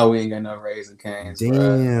 Nah, we ain't got no Raising Cane's.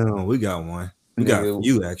 Damn, bro. We got one. We got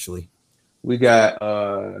you actually. We got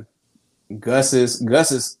Gus's.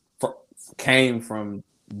 Gus's came from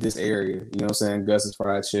this area. You know what I'm saying? Gus's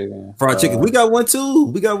fried chicken. We got one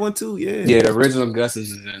too. Yeah. Yeah, the original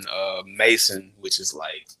Gus's is in Mason, which is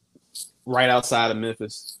like right outside of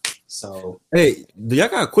Memphis. So hey, do y'all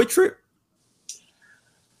got a Quick Trip?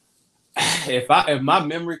 If my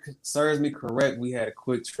memory serves me correct, we had a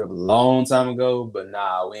Quick Trip a long time ago, but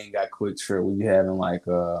nah, we ain't got Quick Trip. We be having like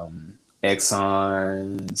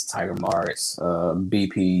Exxon's, Tiger Mart's,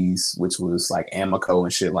 BP's, which was like Amoco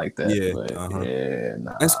and shit like that. Yeah, but,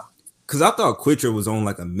 nah. That's because I thought Quick Trip was on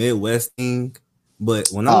like a Midwest thing, but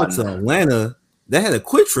when I went to Atlanta, they had a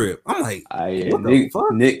Quick Trip. I'm like, what the fuck?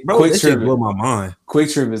 Bro, Quick that Trip shit blew my mind. Quick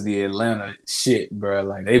Trip is the Atlanta shit, bro.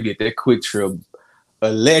 Like they get that Quick Trip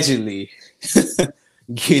allegedly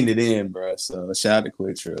getting it in, bro. So shout out to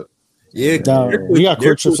Quick Trip. Yeah, we got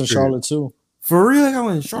Quick Trips in Charlotte too. For real, I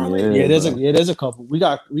went in Charlotte. Yeah, there's a couple. We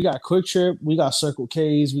got Quick Trip, we got Circle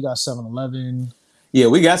K's, we got 7-Eleven. Yeah,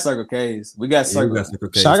 we got Circle K's. We got Circle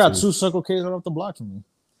K's. So I got 2 Circle K's right off the block from me.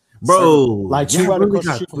 Bro, like 2 right across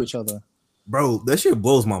the street from each other. Bro, that shit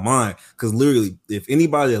blows my mind. Because literally, if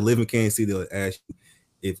anybody that live in Kansas City, they'll ask you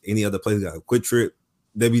if any other place got a Quick Trip,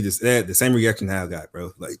 they'd be the same reaction I got,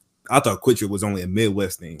 bro. Like, I thought Quick Trip was only a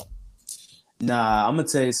Midwest thing. Nah, I'm gonna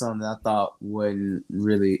tell you something that I thought wasn't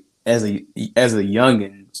really as a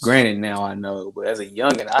youngin'. Granted, now I know, but as a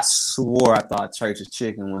youngin', I swore I thought Church's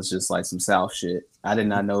Chicken was just like some South shit. I did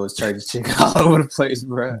not know it was Church's Chicken all over the place,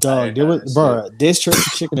 bro. Dog, this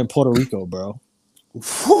Church's Chicken in Puerto Rico, bro.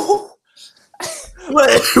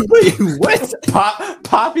 Wait, what?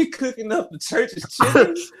 Poppy cooking up the Church's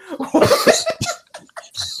Chicken?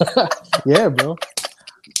 Yeah, bro.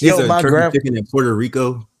 Yo, my Church's Chicken in Puerto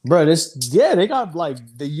Rico. Bro, they got like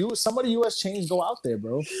some of the US chains go out there,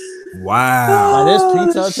 bro. Wow. Like, there's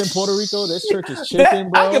Pizza Huts in Puerto Rico, there's Church's Chicken,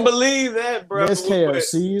 bro. I can believe that, bro. There's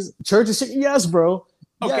KFC's. Church's Chicken, yes, bro.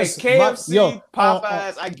 Okay, yes, KFC,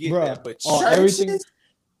 Popeyes, I get that, but everything.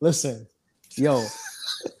 Listen, yo,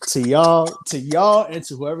 to y'all and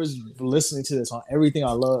to whoever's listening to this on everything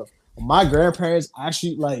I love. My grandparents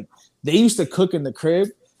actually they used to cook in the crib.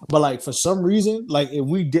 But like for some reason, like if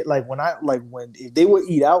we did if they would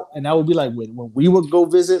eat out, and that would be like when we would go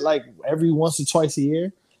visit like every once or twice a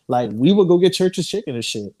year, like we would go get Church's Chicken and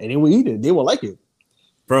shit, and they would eat it. They would like it.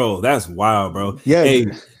 Bro, that's wild, bro. Yeah, hey,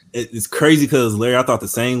 it's crazy because Larry, I thought the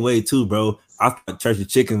same way too, bro. I thought Church's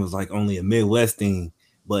Chicken was like only a Midwest thing,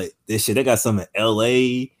 but this shit they got some in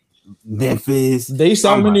L.A., Memphis. They used to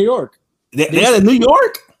have them in New York. They had in New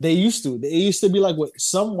York. They used to. They used to be like what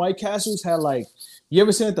some White Castles had like. You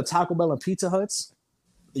ever seen it, the Taco Bell and Pizza Huts?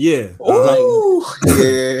 Yeah. Ooh.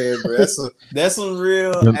 Yeah, bro. That's some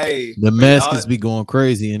real. The Mexicans be going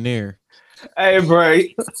crazy in there. Hey, bro.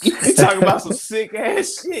 You talking about some sick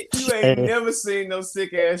ass shit. You ain't never seen no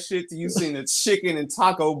sick ass shit till you seen a chicken and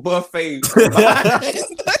taco buffet.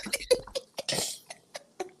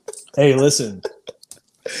 Hey, listen.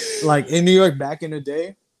 Like in New York back in the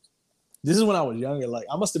day, this is when I was younger. Like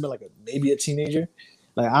I must have been like maybe a teenager.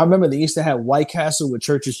 Like I remember they used to have White Castle with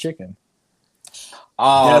Church's Chicken.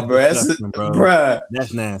 Oh, bro,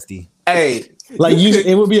 that's nasty. Hey, like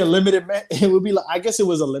it would be a limited. It would be like I guess it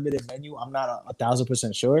was a limited menu. I'm not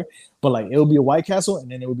 1,000% sure, but like it would be a White Castle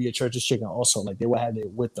and then it would be a Church's Chicken also. Like they would have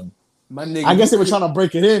it with them. My nigga, I guess they were trying to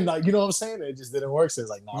break it in. Like you know what I'm saying? It just didn't work. So it's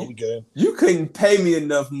like, nah, we good. You couldn't pay me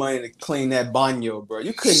enough money to clean that baño, bro.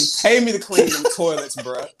 You couldn't pay me to clean them toilets,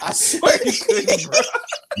 bro. I swear you couldn't, bro.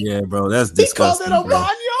 Yeah, bro, that's disgusting. He called it a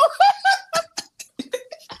baño,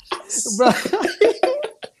 bro.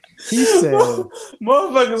 He said,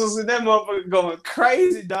 "Motherfuckers was in that motherfucker going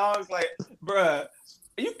crazy, dogs. Like, bro,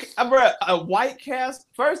 a White Castle.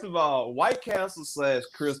 First of all, White Castle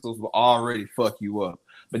 / Crystals will already fuck you up,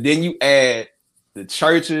 but then you add the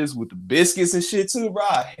Churches with the biscuits and shit too, bro.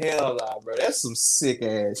 Hell nah, bro. That's some sick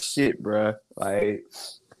ass shit, bro. Like,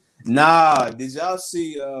 nah. Did y'all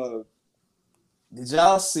see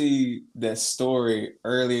that story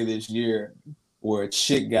earlier this year where a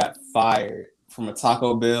chick got fired from a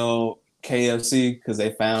Taco Bell KFC because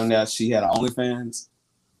they found out she had an OnlyFans?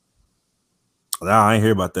 Nah, I ain't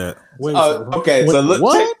hear about that. Okay, so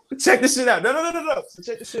look, check this shit out. No. So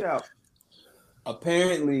check this shit out.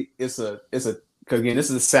 Apparently, it's a. Again, this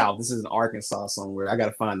is the South. This is in Arkansas somewhere. I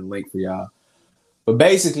gotta find the link for y'all. But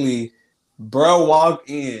basically, bro walked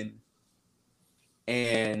in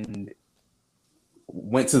and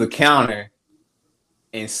went to the counter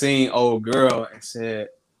and seen old girl and said,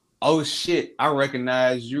 "Oh shit, I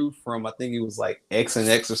recognize you from," I think it was like X and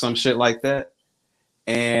X or some shit like that.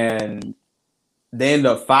 And they ended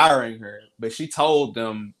up firing her, but she told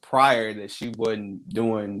them prior that she wasn't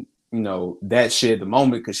doing, that shit at the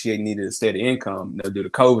moment because she needed a steady income, due to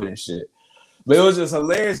COVID and shit. But it was just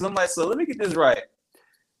hilarious. I'm like, so let me get this right.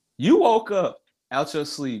 You woke up out your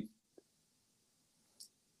sleep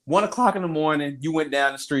 1:00 in the morning. You went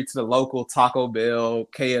down the street to the local Taco Bell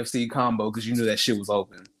KFC combo because you knew that shit was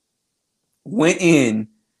open. Went in,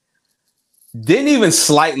 didn't even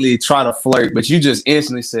slightly try to flirt, but you just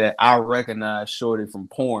instantly said, "I recognize Shorty from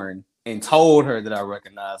porn," and told her that I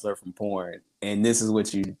recognize her from porn. And this is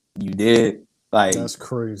what you did. Like, that's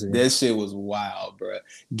crazy. That shit was wild, bro.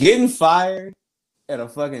 Getting fired at a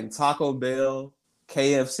fucking Taco Bell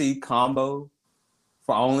KFC combo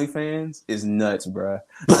for OnlyFans is nuts, bro.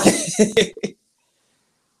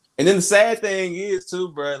 And then the sad thing is too,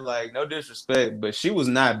 bro, like, no disrespect, but she was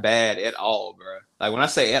not bad at all, bro. Like, when I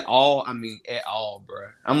say at all, I mean at all, bro.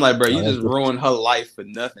 I'm like, bro, you just ruined her life for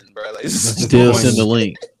nothing, bro. Like, still send the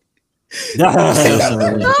link.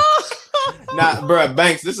 Nah, bro,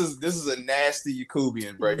 Banks, this is a nasty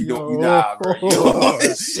Yakubian, bro. You don't, nah, bro. You don't want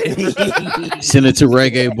this shit. Send it to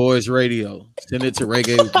Reggae Boys Radio. Send it to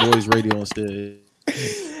Reggae Boys Radio instead.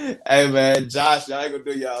 Hey man, Josh, y'all ain't gonna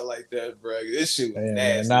do y'all like that, bro. This shit was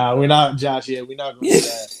nasty. Nah, we're not Josh. Yeah, we're not gonna do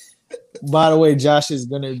that. By the way, Josh is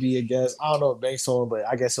gonna be a guest. I don't know if Banks told him, but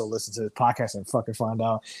I guess he'll listen to this podcast and fucking find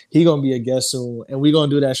out. He gonna be a guest soon, and we're gonna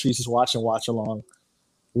do that Streets is Watching watch along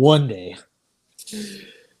one day.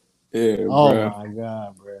 Yeah, oh bro. My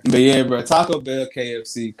god, bro. But yeah, bro, Taco Bell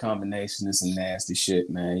KFC combination is some nasty shit,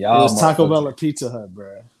 man. Y'all, it was Taco Bell and Pizza Hut,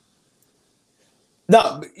 bro.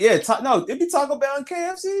 No, yeah, it'd be Taco Bell and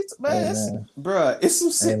KFC, man. Hey, man. Bro, it's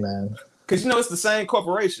some shit. Hey, man. Cause it's the same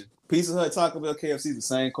corporation. Pizza Hut, Taco Bell, KFC, the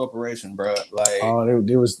same corporation, bro. Like,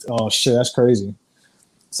 there was. Oh shit, that's crazy.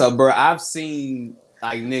 So, bro, I've seen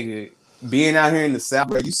like nigga being out here in the South,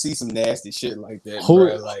 bro. You see some nasty shit like that,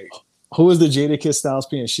 bro. Like. Who is the Jadakiss, Styles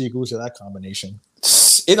P, and Sheek? Who's that combination?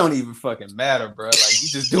 It don't even fucking matter, bro. Like, you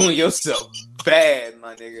just doing yourself bad,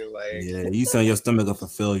 my nigga. Like, yeah, you setting your stomach up for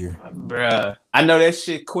failure, bruh. I know that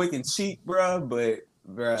shit quick and cheap, bro, but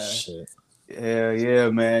bruh, shit. Hell yeah,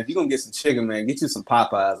 man. If you gonna get some chicken, man, get you some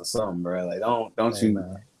Popeyes or something, bro. Like, don't hey, you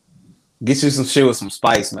man. Get you some shit with some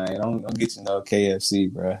spice, man. Don't get you no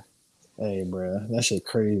KFC, bro. Hey, bro, that shit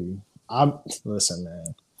crazy. Listen,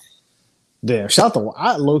 man. Damn, shout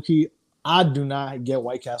out to low-key. I do not get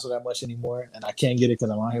White Castle that much anymore, and I can't get it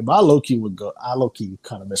because I'm out here. But I low-key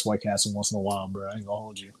kind of miss White Castle once in a while, bro. I ain't gonna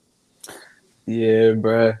hold you. Yeah,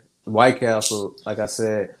 bro. White Castle, like I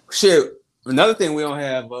said. Shit, another thing we don't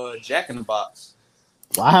have Jack in the Box.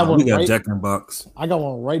 Well, I have one. We got Jack in the Box. I got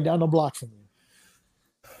one right down the block from me.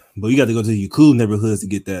 But you got to go to the cool neighborhoods to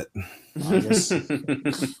get that.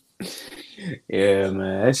 Yeah,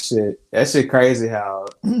 man. That shit crazy how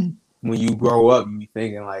when you grow up, you be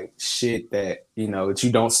thinking like shit that, that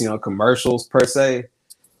you don't see on commercials per se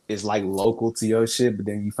is like local to your shit, but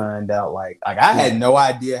then you find out like I had no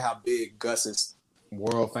idea how big Gus's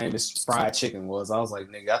world famous fried chicken was. I was like,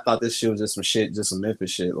 nigga, I thought this shit was just some Memphis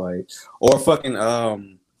shit, like, or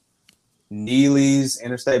fucking Neely's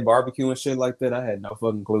Interstate Barbecue and shit like that. I had no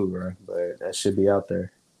fucking clue, bro, but that should be out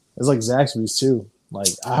there. It's like Zaxby's too. Like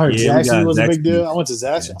I heard Zaxby's was a big deal. I went to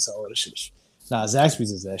Zaxby's and said, "Oh, this shit." Nah,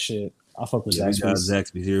 Zaxby's is that shit. I fuck with Zaxby's.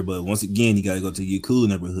 Zaxby's here, but once again, you gotta go to your cool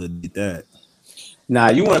neighborhood to get that. Nah,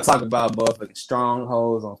 you want to talk about motherfucking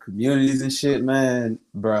strongholds on communities and shit, man,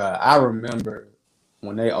 bruh. I remember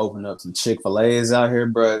when they opened up some Chick-fil-A's out here,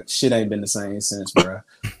 bruh. Shit ain't been the same since, bruh.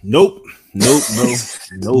 Nope, bro.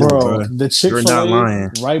 No, bro. The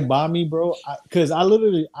Chick-fil-A right by me, bro. Because I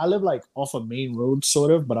live like off a main road,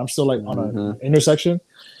 sort of, but I'm still like on an intersection.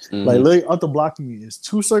 Mm-hmm. Like literally up the block from me is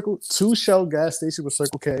two Shell gas stations with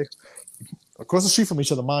Circle K. Across the street from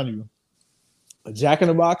each other, mind you. A Jack in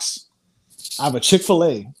the Box. I have a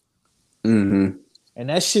Chick-fil-A. Mm-hmm. And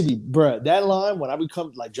that shit be, bruh, that line when I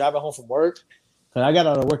become like driving home from work, because I got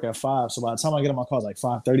out of work at 5, so by the time I get in my car, it's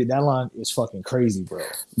like 5:30. That line is fucking crazy, bro.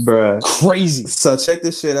 Bruh. Crazy. So check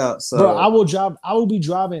this shit out. So, bro, I will be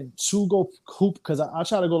driving to go hoop because I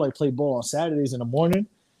try to go like play ball on Saturdays in the morning.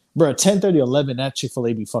 Bro, 10:30, 11, that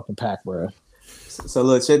Chick-fil-A be fucking packed, bro. So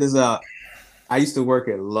look, check this out. I used to work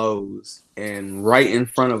at Lowe's, and right in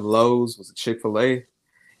front of Lowe's was a Chick-fil-A.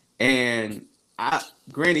 And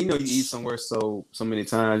granted, you eat somewhere so many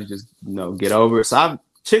times, you just get over it. So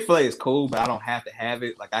Chick-fil-A is cool, but I don't have to have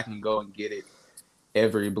it. Like I can go and get it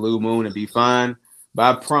every blue moon and be fine. But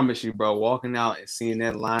I promise you, bro, walking out and seeing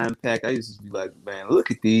that line packed, I used to be like, man,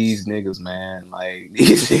 look at these niggas, man. Like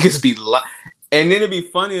these niggas be and then it'd be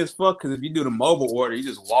funny as fuck because if you do the mobile order, you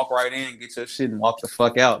just walk right in, get your shit, and walk the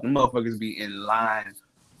fuck out. Them motherfuckers be in line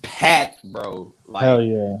packed, bro. Like hell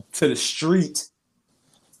yeah, to the street.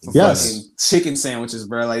 Yes, chicken sandwiches,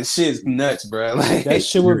 bro. Like shit's nuts, bro. Like that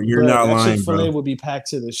shit would. You're not lying, Chick-fil-A bro. would be packed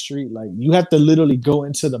to the street. Like you have to literally go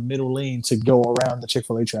into the middle lane to go around the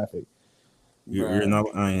Chick-fil-A traffic. You're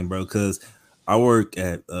not lying, bro. Because I work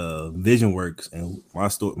at Vision Works, and my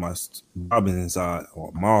job is inside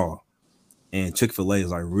a mall, and Chick-fil-A is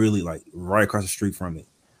like really like right across the street from it.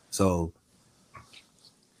 So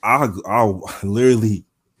I'll literally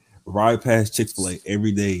ride past Chick-fil-A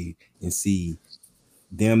every day and see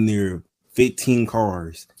damn near 15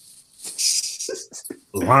 cars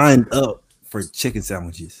lined up for chicken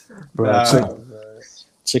sandwiches. Bro,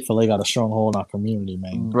 Chick-fil-A got a stronghold in our community,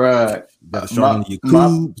 man. Bruh. Got a strong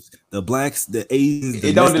Yakubs, the blacks, the Asians.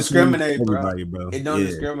 It don't discriminate, bro. It don't Yeah.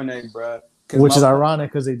 discriminate, bro. Which is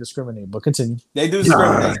ironic because they discriminate, but continue. They do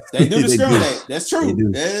discriminate. They do They do. discriminate. That's true. They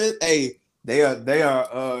do. They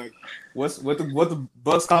are what the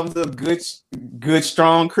Bucks call them, good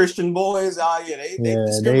strong Christian boys. Oh yeah, they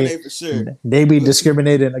discriminate for sure. They be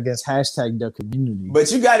discriminating against #their community.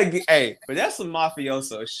 But you gotta get but that's some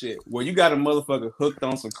mafioso shit. Where you got a motherfucker hooked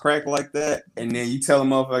on some crack like that, and then you tell a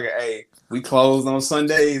motherfucker, hey, we closed on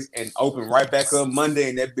Sundays and open right back up Monday,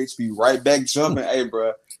 and that bitch be right back jumping. Hey,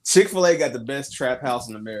 bro, Chick-fil-A got the best trap house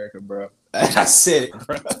in America, bro. I said it,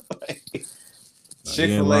 bro.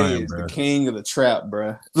 Chick-fil-A is the king of the trap,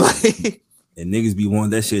 bro. And niggas be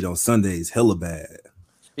wanting that shit on Sundays, hella bad.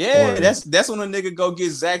 Yeah, that's when a nigga go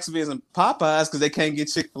get Zaxby's and Popeyes because they can't get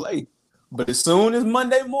Chick-fil-A. But as soon as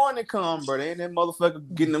Monday morning come, bro, they ain't that motherfucker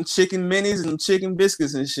getting them chicken minis and them chicken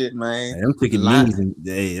biscuits and shit, man. Them chicken minis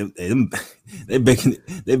and they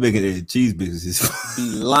baking their cheese businesses. Be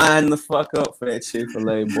lying the fuck up for that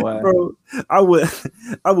Chick-fil-A, boy. Bro, I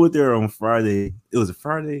went there on Friday. It was a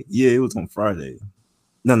Friday? Yeah, it was on Friday.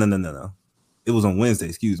 No. It was on Wednesday,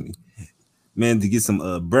 excuse me. Man, to get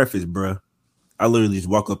some breakfast, bro. I literally just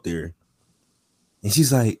walk up there. And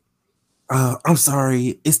she's like, I'm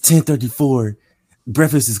sorry, it's 10:34.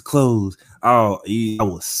 Breakfast is closed. Oh, I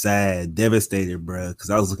was sad, devastated, bro, because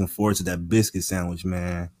I was looking forward to that biscuit sandwich,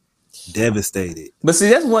 man. Devastated. But see,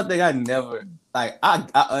 that's one thing I never like. I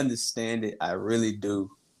understand it, I really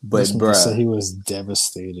do. But bro, so he was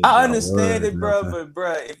devastated. I understand it, bro. But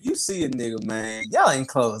bro, if you see a nigga, man, y'all ain't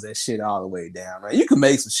close that shit all the way down, right? You can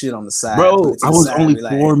make some shit on the side, bro. I was only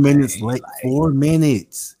 4 minutes late. 4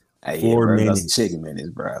 minutes. Hey, 4 minutes, chicken minutes,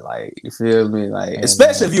 bro. Like, you feel me? Like,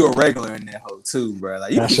 especially if you're a regular in that hole too, bro.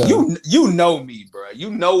 Like, you know me, bro.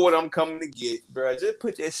 You know what I'm coming to get, bro. Just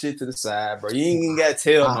put that shit to the side, bro. You ain't even gotta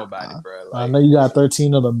tell nobody, bro. Like, I know you got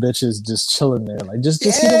 13 of them bitches just chilling there. Like, just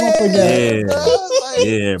hit them up again.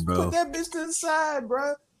 Yeah, bro. Put that bitch to the side,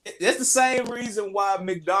 bro. That's the same reason why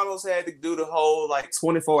McDonald's had to do the whole like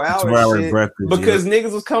 24-hour shit breakfast, because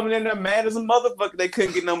niggas was coming in there mad as a motherfucker. They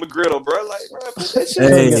couldn't get no McGriddle, bro. Like, bro, put that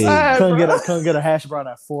shit couldn't get a hash brown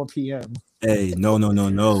at 4 p.m. Hey, no.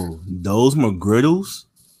 Those McGriddles.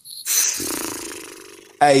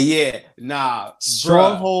 Hey, yeah, nah.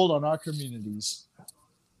 Stronghold on our communities,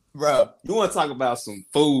 bro. You want to talk about some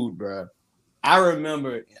food, bro? I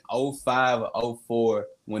remember in 05 or 04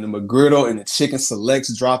 when the McGriddle and the chicken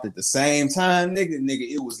selects dropped at the same time, nigga,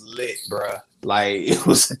 it was lit, bro. Like, it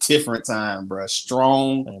was a different time, bro.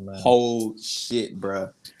 Strong whole shit,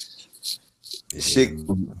 bro. Shit.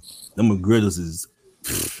 The McGriddles is,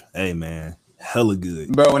 hey man, hella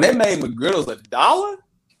good, bro. When they made McGriddles $1,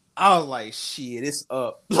 I was like, shit, it's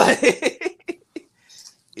up. Like,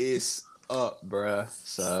 it's up, bro.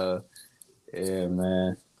 So, yeah,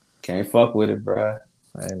 man. Can't fuck with it, bro.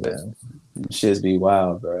 Hey, man. Shits be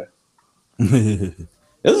wild, bro. This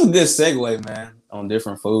is a good segue, man, on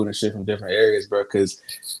different food and shit from different areas, bro. Because,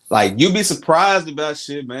 like, you be surprised about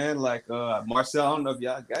shit, man. Like, Marcel, I don't know if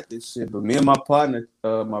y'all got this shit, but me and my partner,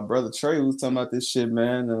 my brother Trey, was talking about this shit,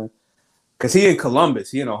 man. Because he in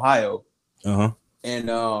Columbus. He in Ohio. Uh-huh.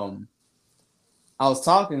 And I was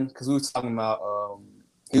talking, because we was talking about,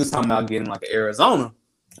 he was talking about getting, like, Arizona.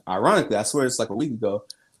 Ironically, I swear it's like a week ago.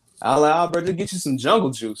 I was like, bro, just get you some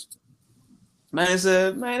jungle juice. Man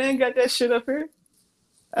said, man, they ain't got that shit up here.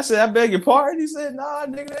 I said, I beg your pardon. He said, nah,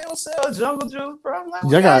 nigga, they don't sell jungle juice, bro. I'm like,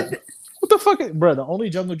 what the fuck, bro? The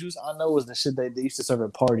only jungle juice I know is the shit that they used to serve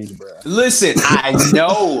at parties, bro. Listen, I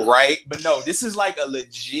know, right? But no, this is like a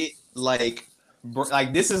legit, like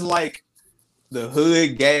this is like the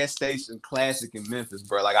hood gas station classic in Memphis,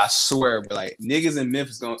 bro. Like, I swear, bro, like niggas in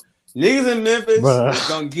Memphis gonna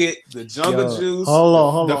get the jungle juice, the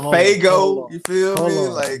Faygo. You feel me?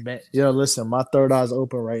 Like, yo, listen, my third eye's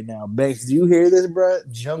open right now. Banks, do you hear this, bro?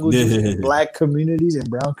 Jungle juice in black communities and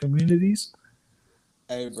brown communities.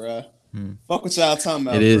 Hey, bro, fuck what y'all talking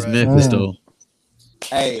about. It is Memphis, though.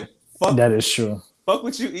 Hey, fuck. That is true. Fuck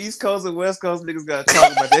what you East Coast and West Coast niggas gotta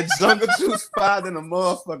talk about. That jungle juice fire than a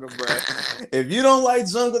motherfucker, bro. If you don't like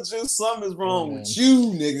jungle juice, something is wrong with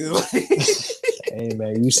you, nigga. Hey,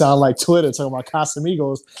 man, you sound like Twitter talking about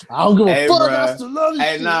Casamigos. I don't give a fuck. Bro. I still love you.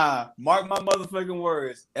 Hey, nah. Mark my motherfucking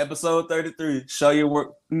words. Episode 33. Show your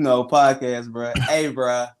work, podcast, bro. Hey,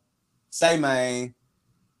 bro. Say, man.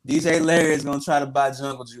 DJ Larry is gonna try to buy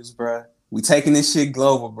jungle juice, bro. We taking this shit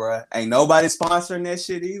global, bro. Ain't nobody sponsoring that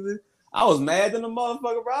shit either. I was mad than a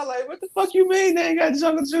motherfucker, bro. Like, what the fuck you mean they ain't got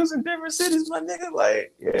jungle juice in different cities, my nigga?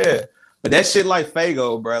 Like, yeah. But that shit like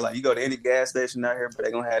Faygo, bro. Like, you go to any gas station out here, but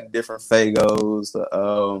they gonna have different Faygos. The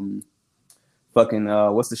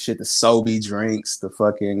what's the shit? The Sobe drinks, the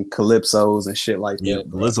fucking Calypsos and shit like that. Yeah,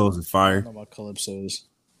 Calypsos is fire. I don't know about Calypsos.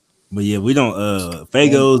 But yeah, we don't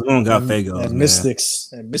Faygos. We don't got Faygos.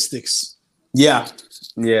 And Mystics. Yeah.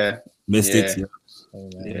 Yeah. Mystics. Yeah.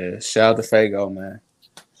 Yeah, shout out to Fago, man.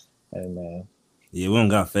 Hey man. Yeah, we don't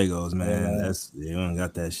got Fagos, man. We don't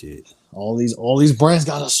got that shit. All these brands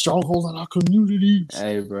got a stronghold on our community.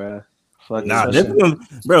 Hey, bro. Nah, that's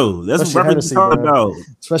what rappers talk about.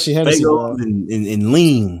 Especially Hennessy, Fagos and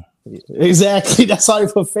lean. Exactly. That's how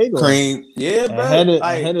they put Fago. Cream. Yeah, bro.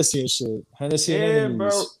 Hennessy and shit. Hennessy and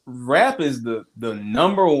bro. Rap is the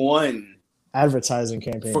number one advertising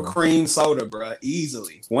campaign for cream soda, bro.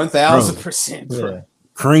 Easily. 1000%, bro. Yeah.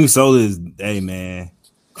 Cream soda is, hey, man.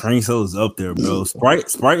 Cream soda's up there, bro.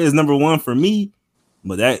 Sprite is number one for me,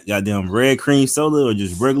 but that goddamn red cream soda or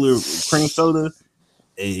just regular cream soda,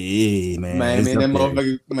 hey man. Man, that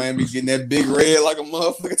motherfucker, man, be getting that big red like a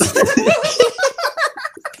motherfucker.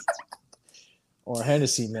 Or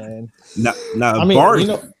Hennessy, man. I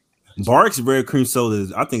mean, Barks red cream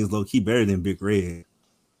soda, I think is low key better than Big Red.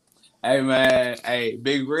 Hey man,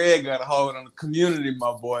 Big Red got a hold on the community,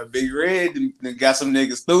 my boy. Big Red got some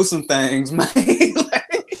niggas through some things, man.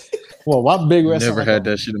 Well, why Big Red? Never had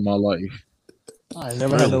that shit in my life. I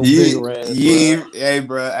never had no Big Red. Yeah, hey,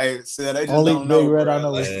 bro. Hey, said they just only don't Big know, Red bro. I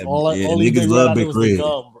know is only niggas Big love Red Big I know Red. is the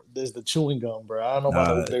gum. There's the chewing gum, bro. I don't know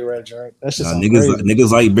about no Big Red drink. That's just niggas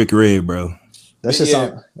like Big Red, bro. That's just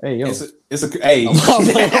hey yo. It's a hey.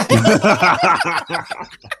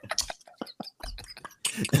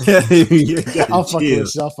 I'll fuck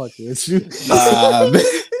with you.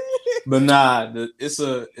 But nah, it's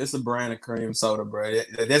a brand of cream soda, bro.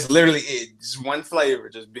 That's literally it. Just one flavor,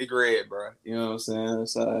 just Big Red, bro. You know what I'm saying?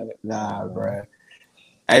 So, bro.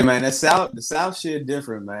 Hey man, the South shit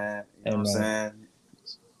different, man. You know what I'm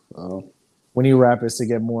saying? We need rappers to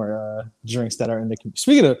get more drinks that are in the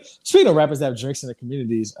speaking of rappers that have drinks in the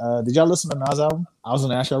communities. Did y'all listen to Nas album? I was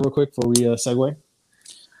gonna ask y'all real quick before we segue.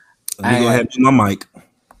 Let me go ahead and do my mic.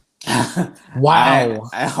 Wow.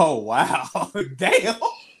 Wow. Damn.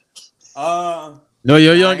 No,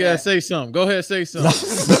 yo, young gotta say something. Go ahead, say something.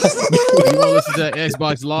 You want to listen to that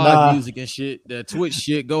Xbox Live music and shit, that Twitch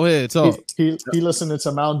shit? Go ahead, talk. He listening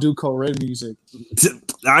to Mountain Dew Code Red music.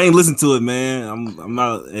 I ain't listen to it, man. I'm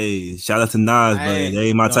not. Hey, shout out to Nas, but they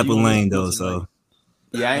ain't my type of lane though. So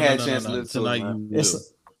yeah, I ain't had a chance to listen to it.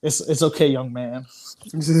 It's okay, young man.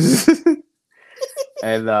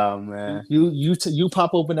 And man, you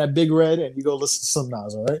pop open that Big Red and you go listen to some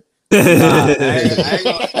Nas, all right? I ain't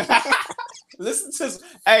gonna listen to.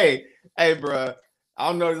 Hey, bro. I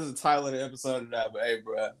don't know if this is the title of the episode or not, but hey,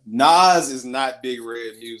 bro, Nas is not Big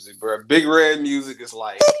Red music, bro. Big Red music is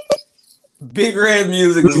like Big Red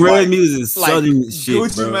music. Big Red music is like southern shit,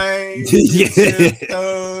 Gucci bro. Mane,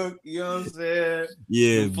 Thug, you know what I'm saying?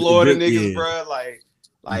 Yeah, Florida niggas, bro. Like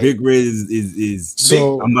Big Red is.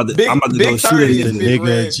 So I'm about to go shoot it in the Big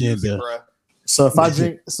Red music, bro. So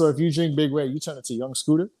if you drink Big Red, you turn it to Young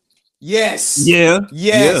Scooter. Yes. Yeah.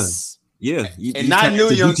 Yeah. You not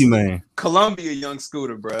New Young Gucci Mane. Columbia Young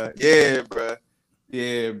Scooter, bro. Yeah, bro.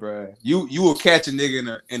 You will catch a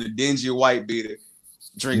nigga in a dingy white beater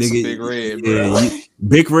drink some Big Red, bro. Yeah,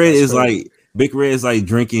 Big Red is like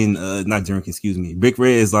drinking. Not drinking. Excuse me. Big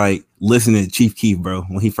Red is like listening to Chief Keef, bro,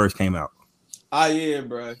 when he first came out. Yeah,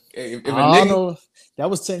 bro. If a I don't nigga, know. That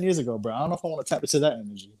was 10 years ago, bro. I don't know if I want to tap into that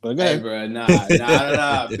energy. But go ahead. Bro.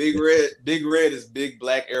 Nah. Big Red is big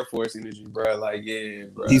black Air Force energy, bro. Like, yeah,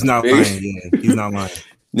 bro. He's not lying. Yeah, he's not lying.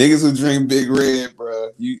 Niggas who drink Big Red,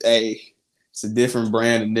 bro. It's a different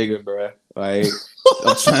brand of nigga, bro. Like,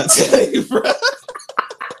 I'm trying to tell you, bro.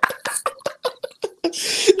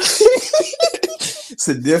 It's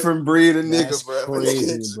a different breed of nigga, bro.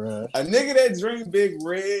 Crazy, bro. A nigga that drink Big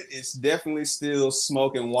Red is definitely still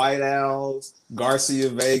smoking White Owls, Garcia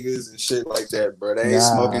Vegas, and shit like that, bro. They ain't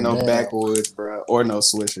smoking no backwoods, bro, or no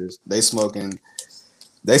swishers. They smoking.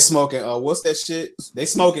 What's that shit? They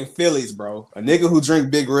smoking Phillies, bro. A nigga who drink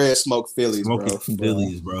Big Red smoke Phillies, bro.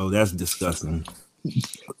 Phillies, bro. That's disgusting.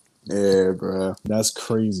 Yeah, bro. That's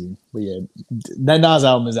crazy. But yeah, that Nas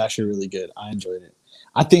album is actually really good. I enjoyed it.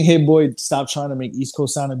 I think Hit Boy stopped trying to make East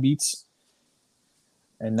Coast sounding beats,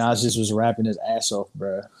 and Nas just was rapping his ass off,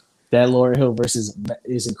 bro. That Lauryn Hill versus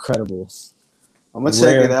is incredible. I'm gonna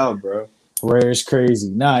check it out, bro. Rare is crazy.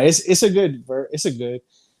 Nah, it's a good.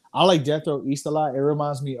 I like Death Row East a lot. It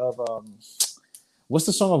reminds me of what's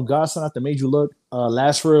the song of Godson that made you look?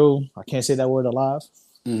 Last Real. I can't say that word alive.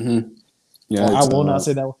 Mm-hmm. Yeah, I will not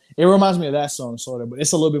say that one. It reminds me of that song, sort of, but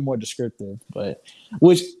it's a little bit more descriptive. But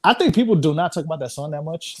which I think people do not talk about that song that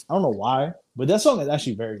much. I don't know why, but that song is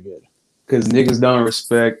actually very good. Because niggas don't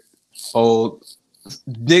respect old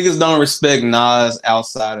niggas don't respect Nas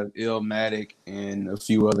outside of Illmatic and a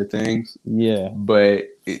few other things. Yeah, but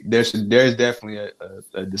there's definitely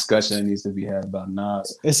a discussion that needs to be had about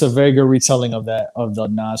Nas. It's a very good retelling of the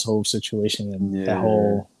Nas whole situation and that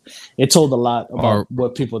whole. It told a lot about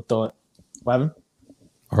what people thought. What happened?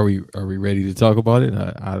 Are we ready to talk about it?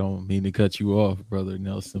 I don't mean to cut you off, brother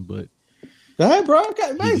Nelson, but go ahead, bro.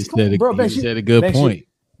 Okay, Banks, come on, bro. Banks, you said a good point.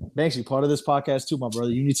 Banks, you part of this podcast too, my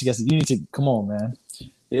brother. You need to come on, man.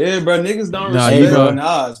 Yeah, bro. Niggas don't respect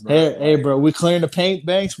Nas, bro. Hey, bro. We clearing the paint,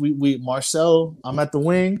 Banks. We Marcel. I'm at the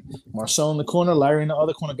wing. Marcel in the corner. Larry in the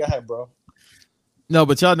other corner. Go ahead, bro. No,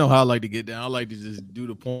 but y'all know how I like to get down. I like to just do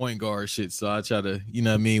the point guard shit. So I try to, you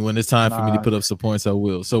know what I mean? When it's time for me to put up some points, I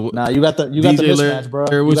will. So you got the mismatch,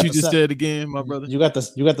 bro. What you just said again, my brother? You got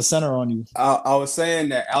the center on you. I was saying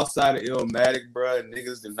that outside of Illmatic, bro,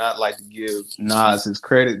 niggas do not like to give Nas his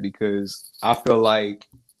credit because I feel like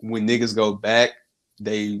when niggas go back,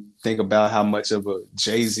 they think about how much of a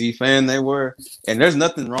Jay-Z fan they were. And there's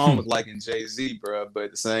nothing wrong with liking Jay-Z, bro. But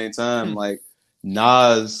at the same time, like,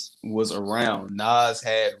 Nas was around. Nas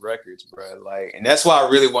had records, bro. Like, and that's why I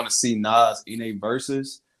really want to see Nas in a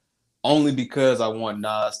versus, only because I want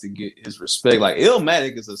Nas to get his respect. Like,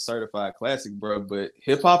 Illmatic is a certified classic, bro. But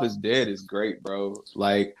Hip Hop is Dead is great, bro.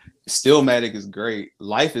 Like, Stillmatic is great.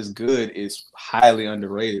 Life is Good is highly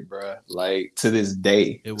underrated, bro. Like, to this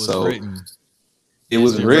day, it was written. It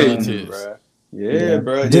was written, bro. Yeah,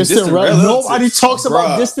 bro. Distant relatives. Nobody talks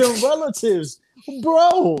about distant relatives,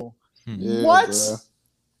 bro. Yeah, what? Bro.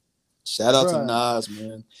 Shout out to Nas,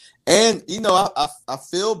 man. And you know, I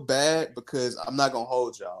feel bad because I'm not gonna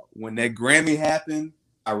hold y'all. When that Grammy happened,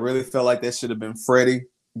 I really felt like that should have been Freddie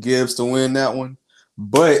Gibbs to win that one.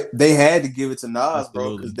 But they had to give it to Nas,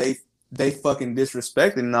 bro, because they fucking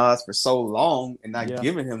disrespected Nas for so long and not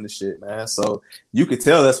giving him the shit, man. So you could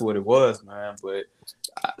tell that's what it was, man. But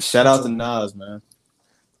shout out to Nas, man.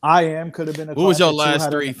 I Am could have been a. What was your last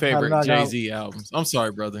three favorite Jay-Z albums? I'm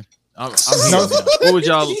sorry, brother. I'm here. What was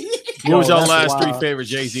y'all? What was y'all last three favorite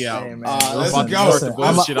Jay-Z albums? Let's go.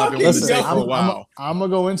 I'm gonna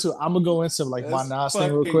go into like my Nas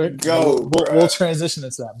thing real quick. We'll transition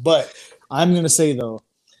into that. But I'm gonna say though,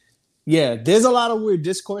 yeah, there's a lot of weird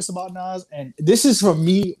discourse about Nas, and this is from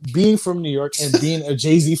me being from New York and being a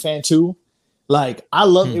Jay-Z fan too. Like, I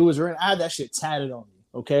love It Was Written. I had that shit tatted on me.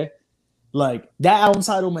 Okay. Like, that album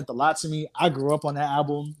title meant a lot to me. I grew up on that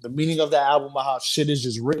album. The meaning of that album, about how shit is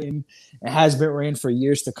just written and has been written for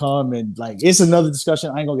years to come. And like, it's another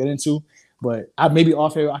discussion I ain't gonna get into, but maybe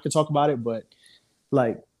off air I could talk about it. But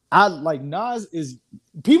like, I like Nas is,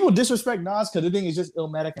 people disrespect Nas because the thing is just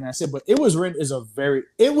Illmatic and that's it. But It Was Written is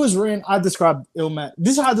I described Illmatic.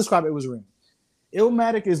 This is how I describe It Was Written.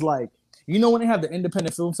 Illmatic is like, you know, when they have the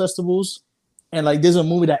independent film festivals and like there's a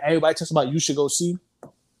movie that everybody talks about you should go see.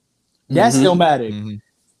 That's Illmatic. Mm-hmm.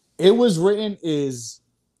 It Was Written is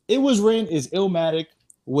Illmatic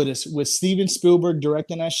with Steven Spielberg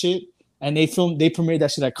directing that shit, and they premiered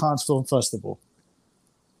that shit at Cannes Film Festival.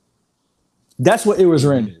 That's what It Was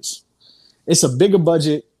Written is. It's a bigger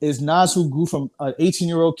budget. It's Nas who grew from an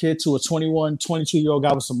 18-year-old kid to a 21, 22-year-old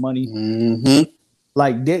guy with some money. Mm-hmm.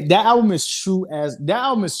 Like that album is true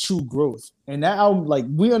growth. And that album, like,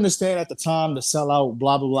 we understand at the time the sellout,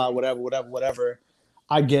 blah blah blah, whatever.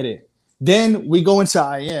 I get it. Then we go into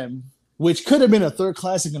I Am, which could have been a third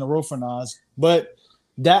classic in a row for Nas, but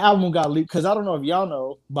that album got leaked because I don't know if y'all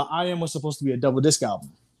know, but I Am was supposed to be a double disc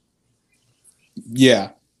album.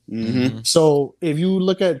 Yeah. Mm-hmm. So if you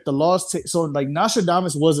look at the lost, so like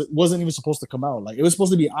Nostradamus wasn't even supposed to come out. Like, it was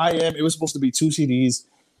supposed to be I Am, it was supposed to be 2 CDs,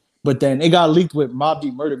 but then it got leaked with Mobb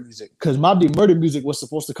Deep Murder Music because Mobb Deep Murder Music was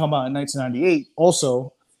supposed to come out in 1998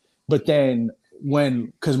 also, but then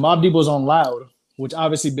because Mobb Deep was on Loud, which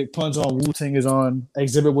obviously Big Pun's on, Wu-Tang is on,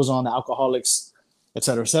 Exhibit was on, the Alcoholics, et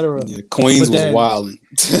cetera, et cetera. Yeah, Queens was wilding.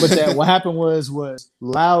 But then what happened was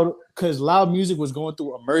Loud, because Loud Music was going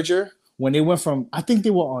through a merger when they went from, I think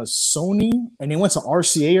they were on Sony and they went to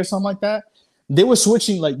RCA or something like that. They were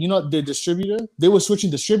switching, like, you know, the distributor, they were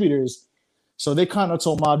switching distributors. So they kind of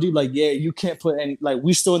told Mobb Deep, like, yeah, you can't put any, like,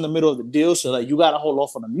 we still in the middle of the deal. So like, you got to hold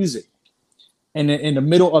off on the music. And in the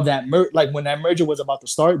middle of that, like when that merger was about to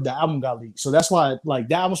start, the album got leaked. So that's why, like,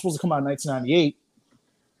 that album was supposed to come out in 1998,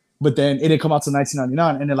 but then it didn't come out to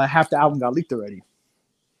 1999, and then like half the album got leaked already.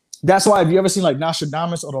 That's why, have you ever seen like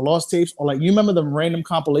Nostradamus or the Lost Tapes, or like, you remember them random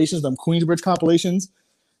compilations, them Queensbridge compilations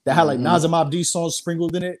that had like Nas and Mobb Deep songs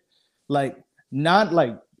sprinkled in it? Like, not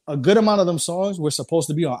like a good amount of them songs were supposed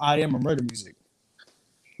to be on I Am or Murder Music.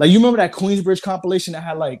 Like, you remember that Queensbridge compilation that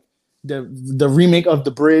had like the remake of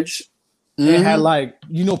The Bridge? It had like,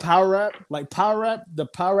 you know, Power Rap, like Power Rap, the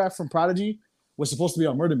Power Rap from Prodigy was supposed to be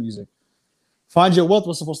on Murder Music. Find Your Wealth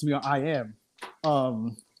was supposed to be on I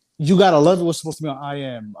Am. You Gotta Love It was supposed to be on I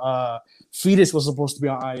Am. Fetus was supposed to be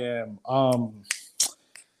on I Am.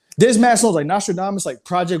 There's mad songs like Nostradamus, like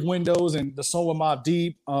Project Windows, and the song with Mobb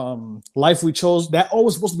Deep, Life We Chose. That all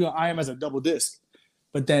was supposed to be on I Am as a double disc,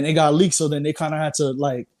 but then it got leaked, so then they kind of had to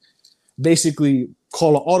like basically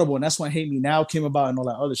call an audible, and that's when Hate Me Now came about and all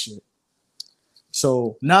that other shit.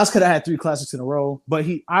 So Nas could have had 3 classics in a row, but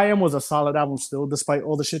I Am was a solid album still, despite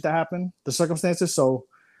all the shit that happened, the circumstances. So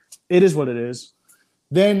it is what it is.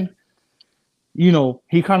 Then, you know,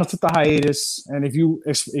 he kind of took the hiatus, and if you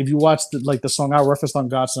watch the song I referenced on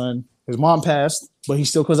Godson, his mom passed, but he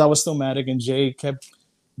still goes out with Stillmatic, and Jay kept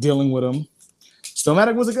dealing with him.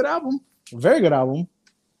 Stillmatic was a good album, a very good album.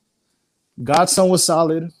 Godson was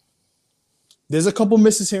solid. There's a couple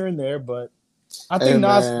misses here and there, but I think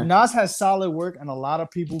Nas has solid work, and a lot of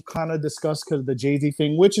people kind of discuss because of the Jay-Z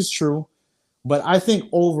thing, which is true. But I think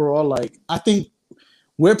overall, like, I think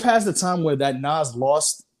we're past the time where that Nas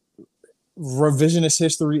lost revisionist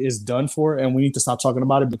history is done for, and we need to stop talking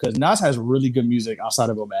about it because Nas has really good music outside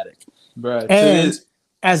of Illmatic. Right. And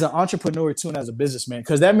as an entrepreneur too, and as a businessman,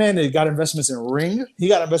 because that man has got investments in Ring, he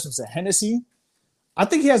got investments in Hennessy. I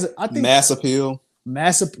think he has. Mass Appeal.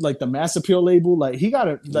 Like the Mass Appeal label, like he got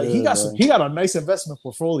a nice investment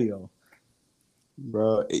portfolio,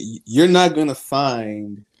 bro. You're not gonna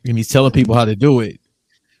find, and he's telling people how to do it.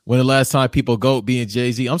 When the last time people go being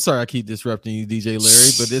Jay-Z? I'm sorry I keep disrupting you, DJ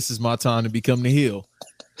Larry, but this is my time to become the heel.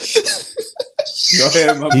 Go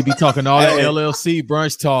ahead, he be talking all that LLC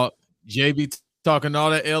brunch talk. Jay be talking all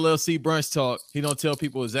that LLC brunch talk. He don't tell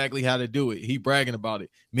people exactly how to do it. He bragging about it.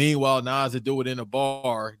 Meanwhile, Nas will do it in a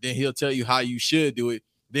bar. Then he'll tell you how you should do it.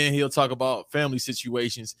 Then he'll talk about family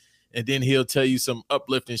situations. And then he'll tell you some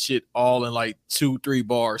uplifting shit all in like 2-3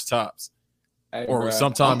 bars tops. Hey, or bro,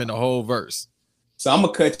 sometime in the whole verse. So I'm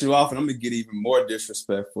going to cut you off and I'm going to get even more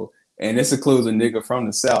disrespectful. And this includes a nigga from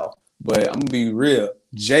the South. But I'm going to be real.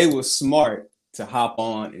 Jay was smart to hop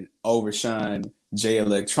on and overshine Jay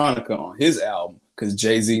Electronica on his album, because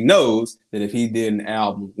Jay-Z knows that if he did an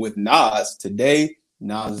album with Nas today,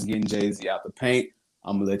 Nas is getting Jay-Z out the paint.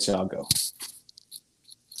 I'm gonna let y'all go.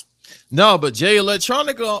 No, but Jay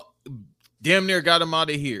Electronica damn near got him out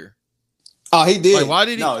of here. Oh, he did. Like, why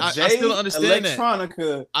did he? No, I still don't understand Electronica,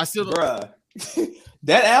 that. I still don't. Bruh.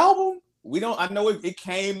 That album, I know it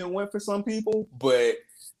came and went for some people, but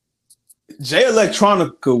Jay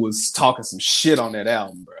Electronica was talking some shit on that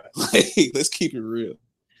album, bro. Like, let's keep it real.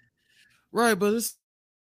 Right, but it's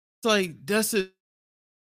like that's the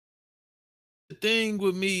thing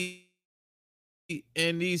with me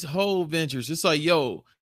and these whole ventures. It's like, yo,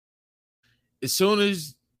 as soon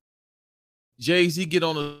as Jay-Z get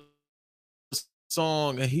on a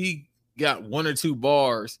song and he got 1 or 2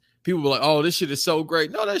 bars, people were like, oh, this shit is so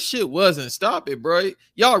great. No, that shit wasn't. Stop it, bro.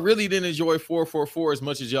 Y'all really didn't enjoy 444 as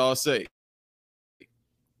much as y'all say.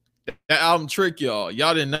 That album tricked y'all.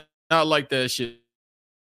 Y'all did not like that shit.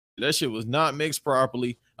 That shit was not mixed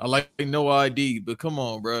properly. I like No ID, but come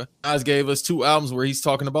on, bro. Nas gave us 2 albums where he's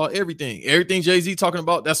talking about everything. Everything Jay-Z talking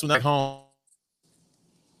about, that's when I home.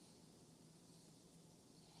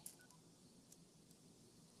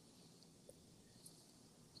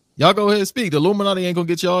 Y'all go ahead and speak. The Illuminati ain't gonna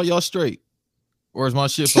get y'all straight. Or is my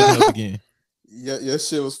shit fucking up again? Yeah, your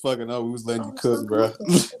shit was fucking up. We was letting you cook, bro.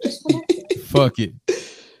 Fuck it.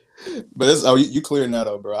 But it's, you cleared that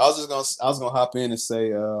up, bro. I was gonna hop in and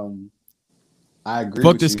say, I agree.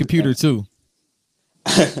 Fuck with this you, computer man. too.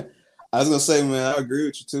 I was gonna say, man, I agree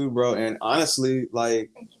with you too, bro. And honestly,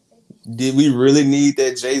 like, did we really need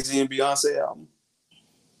that Jay-Z and Beyonce album?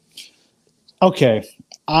 Okay,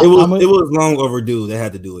 it was long overdue. They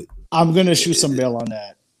had to do it. I'm gonna shoot some bail on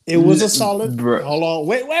that. It was a solid. Bro. Hold on,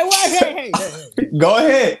 wait. Hey. Go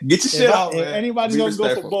ahead, get your shit out, man. If anybody's gonna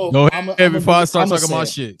go for both, go ahead before I start talking my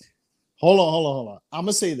shit. Hold on. I'm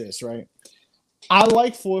gonna say this, right? I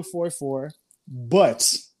like 444,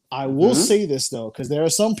 but I will say this though, because there are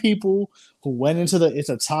some people who went into it's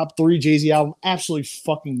a top 3 Jay-Z album. Absolutely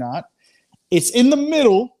fucking not. It's in the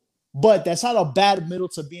middle, but that's not a bad middle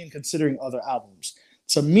to be in considering other albums.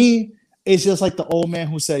 To me, it's just like the old man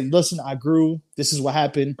who said, listen, I grew. This is what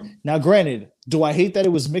happened. Now, granted, do I hate that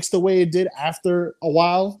it was mixed the way it did after a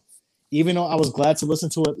while? Even though I was glad to listen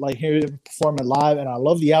to it, like hear it perform it live. And I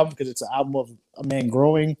love the album because it's an album of a man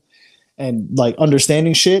growing and like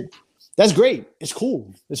understanding shit. That's great. It's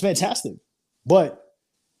cool. It's fantastic. But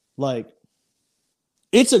like,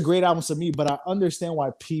 it's a great album to me, but I understand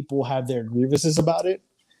why people have their grievances about it.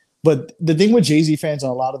 But the thing with Jay-Z fans,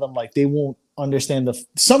 and a lot of them, like, they won't understand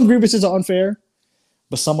some grievances are unfair,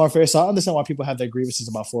 but some are fair. So I understand why people have their grievances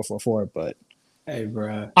about 444. But Hey,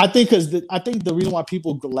 bro. I think the reason why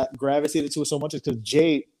people gravitated to it so much is because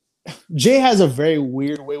Jay has a very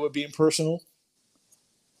weird way with being personal.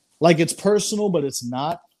 Like it's personal, but it's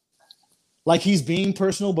not. Like he's being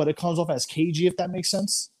personal, but it comes off as cagey, if that makes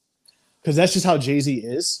sense. Because that's just how Jay-Z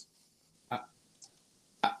is.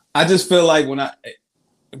 I just feel like when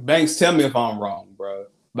Banks, tell me if I'm wrong, bro.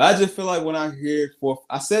 But I just feel like when I hear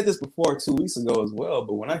I said this before 2 weeks ago as well,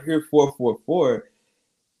 but when I hear 444,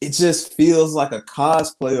 it just feels like a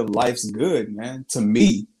cosplay of Life's Good, man, to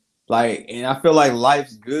me. Like, and I feel like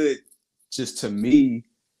Life's Good, just to me,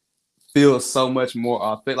 feels so much more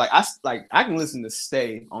authentic. Like I can listen to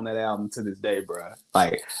Stay on that album to this day, bro.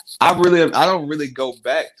 Like I don't really go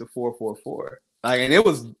back to 444. Like, and it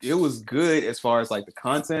was good as far as like the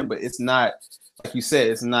content, but it's not, like you said,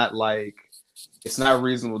 it's not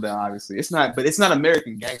Reasonable Doubt, obviously. It's not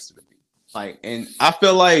American Gangster to me. Like, and I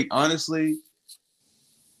feel like honestly,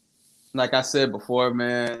 like I said before,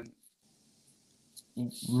 man,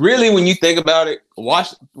 really when you think about it,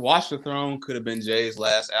 Watch the Throne could have been Jay's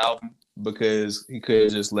last album because he could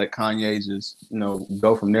have just let Kanye just,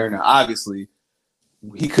 go from there. Now, obviously,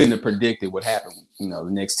 he couldn't have predicted what happened, the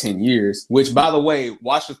next 10 years, which, by the way,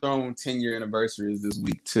 Watch the Throne 10-year anniversary is this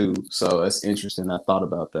week, too. So that's interesting. I thought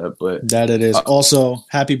about that. But that it is. Also,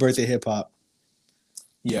 happy birthday, hip hop.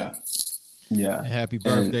 Yeah. Yeah. And happy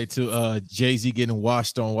birthday to Jay-Z getting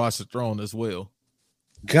washed on Watch the Throne as well.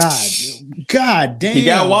 God damn. He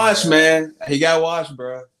got washed, man. He got washed,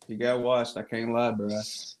 bro. He got washed. I can't lie, bro.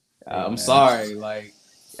 I'm sorry. Like,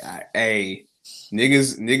 hey.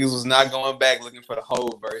 Niggas was not going back looking for the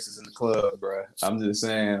whole verses in the club, bro. I'm just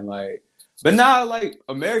saying, like, but now, like,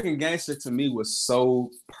 American Gangster to me was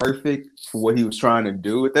so perfect for what he was trying to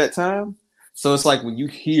do at that time. So it's like when you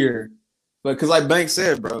hear, but because like Banks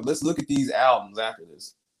said, bro, let's look at these albums after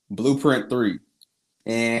this. Blueprint 3.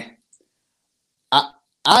 And I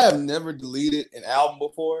have never deleted an album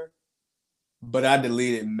before, but I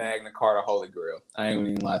deleted Magna Carta Holy Grail. I ain't gonna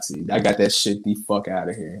even lie to you. I got that shit the fuck out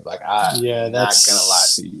of here. Like I'm not gonna lie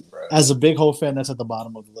to you, bro. As a big Hov fan, that's at the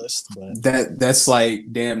bottom of the list. But that's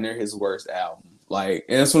like damn near his worst album. Like,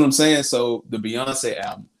 and that's what I'm saying. So the Beyonce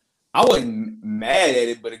album, I wasn't mad at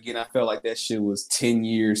it, but again, I felt like that shit was 10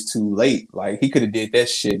 years too late. Like he could have did that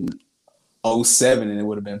shit in 2007 and it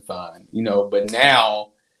would have been fine, But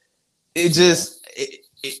now it just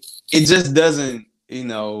doesn't,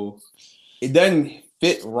 it doesn't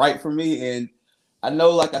fit right for me. And I know,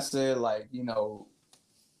 like I said, like,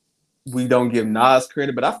 we don't give Nas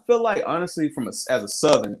credit, but I feel like, honestly, as a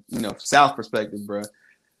Southern, South perspective, bro,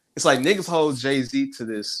 it's like niggas hold Jay-Z to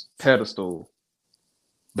this pedestal,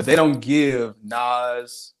 but they don't give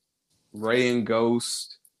Nas, Ray and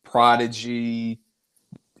Ghost, Prodigy,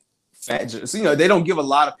 Fat Joe. So, they don't give a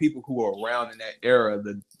lot of people who were around in that era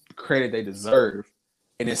the credit they deserve.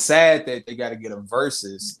 And it's sad that they got to get a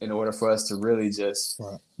versus in order for us to really just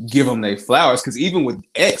give them their flowers. Because even with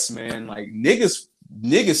X, man, like niggas,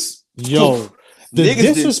 yo, the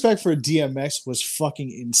disrespect for DMX was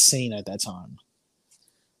fucking insane at that time.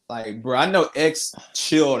 Like, bro, I know X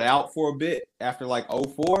chilled out for a bit after like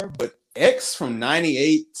 2004, but X from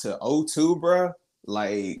 98 to 2002, bro,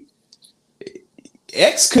 like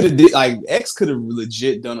X could have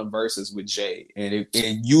legit done a versus with Jay, and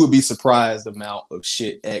you would be surprised the amount of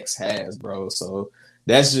shit X has, bro. So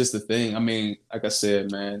that's just the thing. I mean, like I said,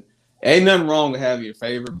 man, ain't nothing wrong with having your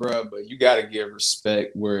favorite, bro, but you got to give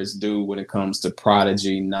respect where it's due when it comes to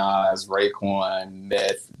Prodigy, Nas, Raekwon,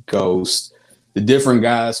 Meth, Ghost, the different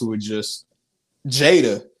guys who were just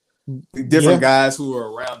Jada, the different guys who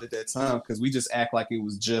were around at that time, because we just act like it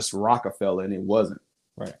was just Rockefeller and it wasn't.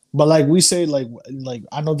 Right. But like we say, like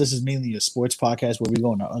I know this is mainly a sports podcast where we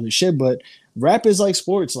go into other shit, but rap is like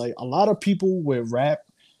sports. Like a lot of people with rap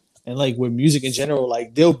and like with music in general,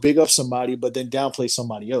 like they'll big up somebody but then downplay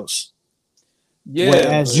somebody else. Yeah.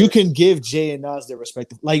 Whereas you can give Jay and Nas their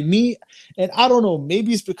respective, like me, and I don't know,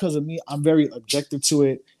 maybe it's because of me, I'm very objective to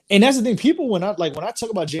it. And that's the thing. People, when I talk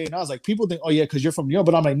about Jay and Nas, like people think, oh yeah, because you're from New York,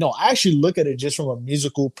 but I'm like, no, I actually look at it just from a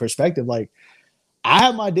musical perspective. Like I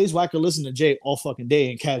have my days where I could listen to Jay all fucking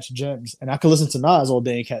day and catch gems, and I could listen to Nas all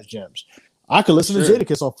day and catch gems. I could listen to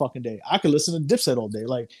Jadakiss all fucking day. I could listen to Dipset all day.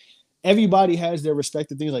 Like everybody has their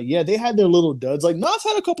respective things. Like yeah, they had their little duds. Like Nas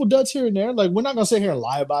had a couple duds here and there. Like we're not gonna sit here and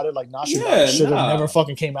lie about it. Like Nas should have never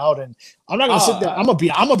fucking came out, and I'm not gonna sit there. I'm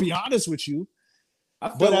gonna be honest with you.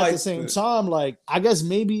 But at the same time, like I guess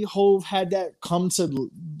maybe Hov had that come to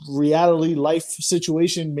reality life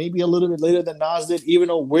situation maybe a little bit later than Nas did, even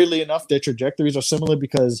though weirdly enough their trajectories are similar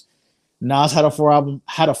because Nas had a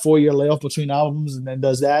 4-year layoff between albums and then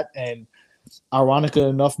does that, and ironically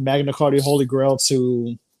enough, Magna Carta Holy Grail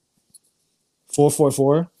to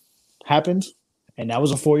 444 happened, and that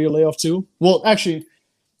was a 4-year layoff too. Well, actually,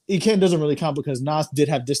 it doesn't really count because Nas did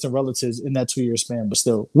have Distant Relatives in that 2-year span, but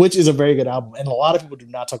still, which is a very good album, and a lot of people do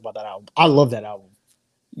not talk about that album. I love that album.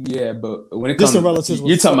 Yeah, but when it comes, Distant Relatives,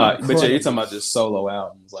 you're talking about just solo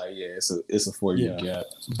albums. Like, yeah, it's a 4-year gap.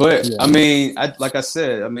 But I mean, like I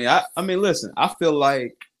said, I mean, listen, I feel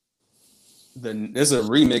like there's a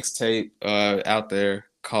remix tape out there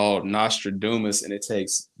called Nostradamus, and it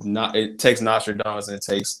takes Nostradamus and it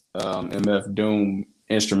takes MF Doom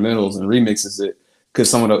instrumentals and remixes it because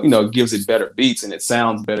some of the gives it better beats and it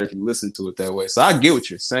sounds better if you listen to it that way. So I get what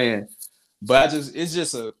you're saying, but it's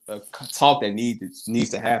just a talk that needs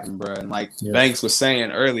to happen, bro. And like Banks was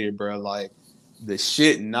saying earlier, bro, like the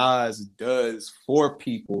shit Nas does for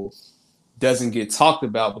people doesn't get talked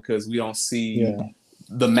about because we don't see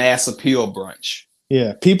the mass appeal brunch.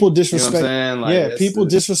 Yeah, people disrespect. You know what I'm saying? Like, people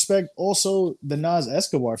disrespect also the Nas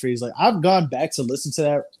Escobar phase. Like I've gone back to listen to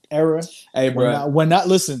that era. Hey, bro,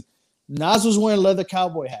 listen, Nas was wearing leather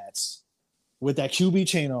cowboy hats with that QB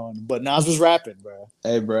chain on, but Nas was rapping, bro.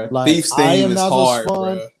 Hey, bro, like, Thief's theme is hard,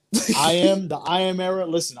 bro. I am era.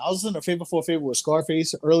 Listen, I was listening to Favor for Favor with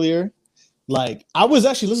Scarface earlier. Like I was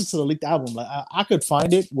actually listening to the leaked album. Like I could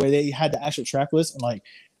find it where they had the actual track list, and like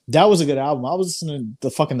that was a good album. I was listening to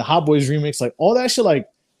the Hot Boys remix, like all that shit, like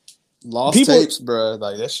Lost Tapes, bro.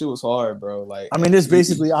 Like that shit was hard, bro. Like I mean, it's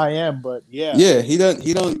basically I Am, but yeah, he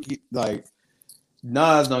don't like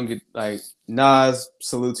Nas don't get like Nas.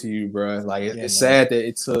 Salute to you, bro. Like it's sad that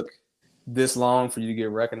it took this long for you to get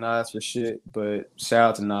recognized for shit, but shout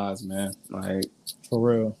out to Nas, man. Like for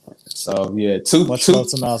real. So yeah, much love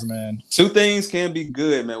to Nas, man. Two things can be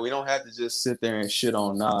good, man. We don't have to just sit there and shit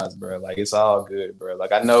on Nas, bro. Like it's all good, bro.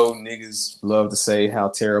 Like I know niggas love to say how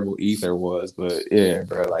terrible Ether was, but yeah,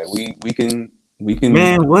 bro. Like we can.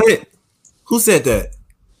 Man, what? Who said that?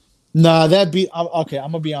 Nah, that beat. Okay,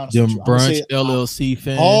 I'm gonna be honest with you. Brunch LLC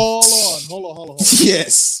fans. Hold on.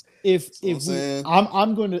 Yes.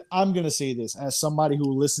 I'm gonna say this as somebody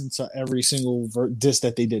who listened to every single diss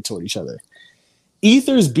that they did toward each other.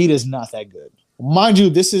 Ether's beat is not that good, mind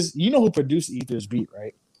you. This is who produced Ether's beat,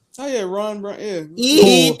 right? Oh yeah, Ron Brown. Yeah,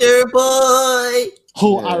 Ether boy.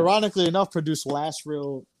 Who ironically enough produced Last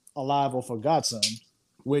Real Alive or For God's Son,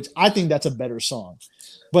 which I think that's a better song.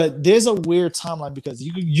 But there's a weird timeline because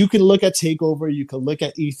you can look at Takeover, you can look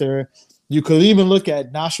at Ether, you could even look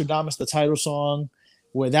at Nostradamus, the title song,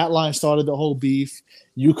 where that line started the whole beef.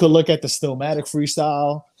 You could look at the Stillmatic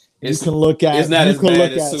freestyle. You can look at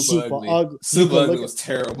Super Ugly. Super Ugly was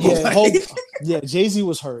terrible. Yeah, Jay-Z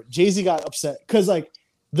was hurt. Jay-Z got upset because like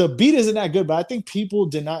the beat isn't that good, but I think people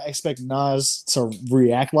did not expect Nas to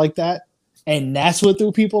react like that, and that's what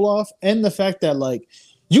threw people off. And the fact that like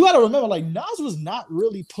you got to remember, like Nas was not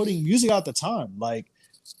really putting music out at the time. Like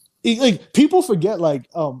people forget. Like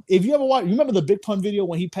if you ever watch, you remember the Big Pun video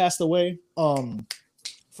when he passed away.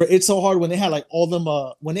 For It's So Hard when they had like all them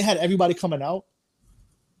when they had everybody coming out.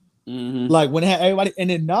 Mm-hmm. Like when they had everybody,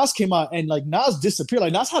 and then Nas came out and like Nas disappeared.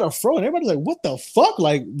 Like Nas had a fro, and everybody's like, "What the fuck?"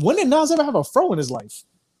 Like when did Nas ever have a fro in his life?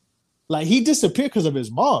 Like he disappeared because of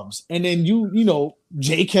his moms, and then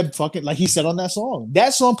Jay kept fucking like he said on that song.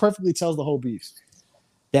 That song perfectly tells the whole beef.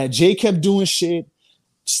 That Jay kept doing shit.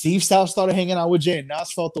 Steve Styles started hanging out with Jay, and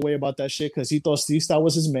Nas felt the way about that shit because he thought Steve Styles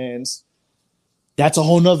was his man's. That's a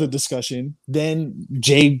whole nother discussion. Then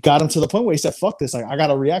Jay got him to the point where he said, fuck this. Like, I got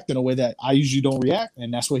to react in a way that I usually don't react.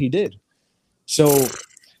 And that's what he did. So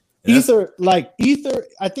Ether,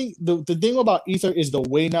 I think the thing about Ether is the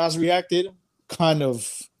way Nas reacted kind of,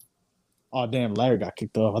 oh, damn, Larry got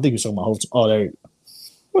kicked off. I think he was talking about hopes. Oh, there you go.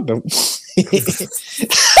 What the?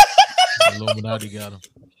 Illuminati got him.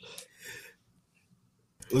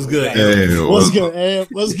 What's good? Hey, what's good?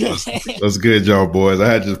 What's good, y'all boys? I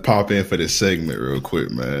had to just pop in for this segment real quick,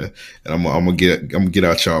 man. And I'm gonna get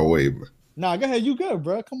out y'all way, bro. Nah, go ahead. You good,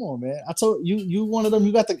 bro? Come on, man. I told you one of them.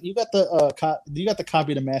 You got the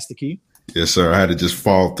copy of the Master Key. Yes, sir. I had to just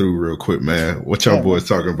fall through real quick, man. What y'all boys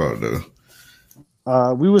talking about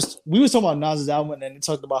though? We was talking about Nas's album, and then they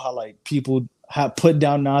talked about how like people have put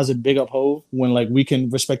down Nas and big up Hov when like we can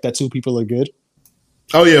respect that two people are good.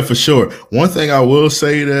 Oh yeah, for sure. One thing I will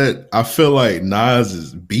say that I feel like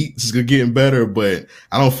Nas's beats are getting better, but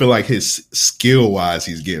I don't feel like his skill wise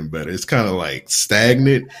he's getting better. It's kind of like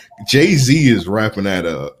stagnant. Jay-Z is rapping at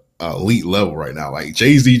a elite level right now. Like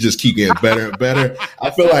Jay-Z just keep getting better and better.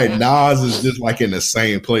 I feel like Nas is just like in the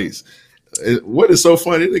same place. What is so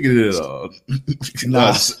funny? Nigga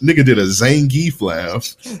did a Zangief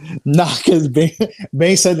laugh. Nah, because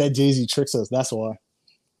Bane said that Jay-Z tricks us. That's why.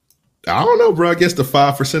 I don't know, bro. I guess the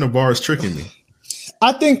 5% of bars tricking me.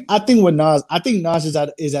 I think with Nas, I think Nas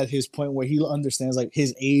is at his point where he understands like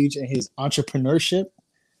his age and his entrepreneurship.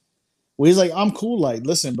 Where he's like, I'm cool. Like,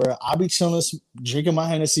 listen, bro, I'll be chilling, drinking my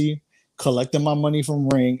Hennessy, collecting my money from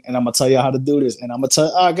Ring, and I'm gonna tell you how to do this. And I'm gonna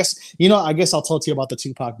tell. I guess I'll talk to you about the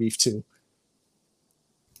Tupac beef too,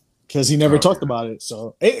 because he never talked about it.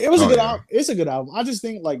 So it was a good album. It's a good album. I just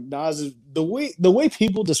think like Nas is the way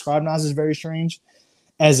people describe Nas is very strange,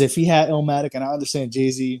 as if he had Illmatic. And I understand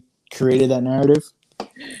Jay-Z created that narrative.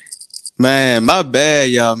 Man, my bad,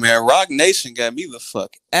 y'all, man. Rock Nation got me the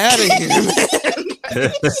fuck out of here, man.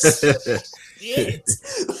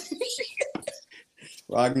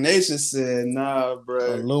 Rock Nation said, nah,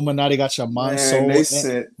 bro. Illuminati got your mind,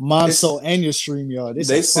 soul, and your stream, y'all.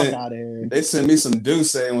 They sent out of here. They sent me some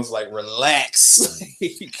Deuce and was like, relax.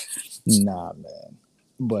 Nah, man.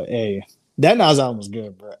 But hey, that Nas album was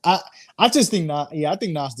good, bro. I just think I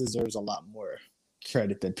think Nas deserves a lot more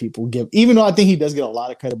credit that people give, even though I think he does get a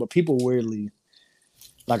lot of credit, but people weirdly,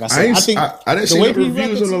 like I said, I didn't see the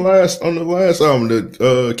reviews on the last album,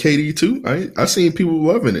 the KD 2. I seen people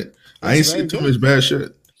loving it. I ain't seen too much bad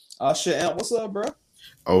shit. Oh shit, Amp, what's up, bro?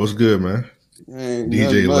 Oh, what's good, man?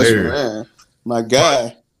 DJ Larry, man. My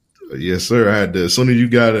guy. Yes, sir. I had to. As soon as you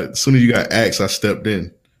got axed, I stepped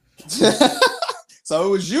in. So it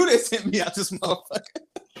was you that sent me out this motherfucker.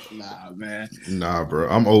 Nah, man. Nah, bro.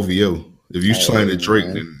 I'm OVO. If you slander Drake,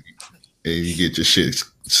 then and you get your shit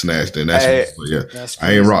snatched, then that's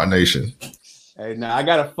I ain't Rock Nation. Hey, now I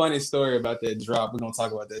got a funny story about that drop. We're gonna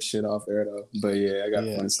talk about that shit off air though. But yeah, I got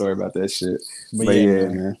a funny story about that shit. But yeah,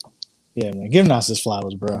 man. Yeah, man. Give Nas his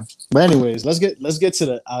flowers, bro. But anyways, let's get to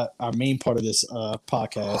the our main part of this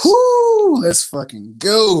podcast. Woo! Let's fucking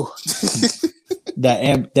go. That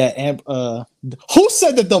amp. Who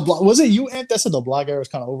said that the blog? Was it you, Amp, that said the blog era was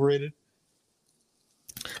kind of overrated?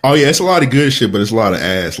 Oh yeah, it's a lot of good shit, but it's a lot of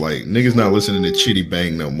ass. Like niggas not listening to Chitty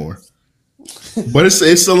Bang no more. But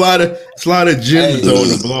it's a lot of gems though in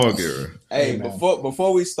the blog era. Hey,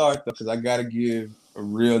 before we start though, because I gotta give a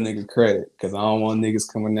real nigga credit, because I don't want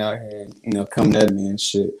niggas coming out here and coming at me and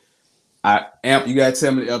shit. Amp, you gotta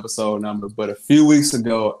tell me the episode number, but a few weeks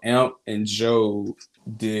ago, Amp and Joe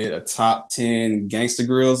did a top 10 Gangsta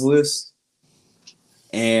Grills list,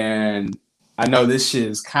 and I know this shit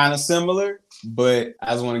is kind of similar. But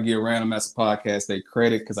I just want to give Random Acts Podcast their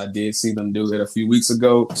credit because I did see them do it a few weeks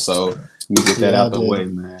ago. So let me get that out the way,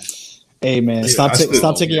 man. Hey, man, stop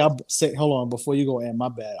taking y'all. Hold on, before you go, and my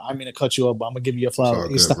bad. I mean to cut you up, but I'm gonna give you a flower.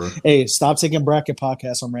 Stop taking bracket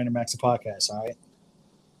podcasts on Random Acts Podcast. All right.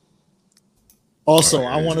 Also,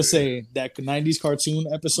 I want to say that 90s cartoon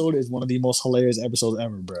episode is one of the most hilarious episodes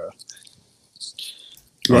ever, bro.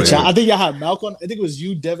 I think y'all had Malk on. I think it was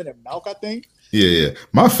you, Devin, and Malk. I think. Yeah.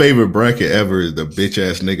 My favorite bracket ever is the bitch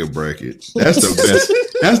ass nigga bracket. That's the best.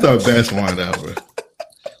 That's the best one ever.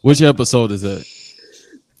 Which episode is that?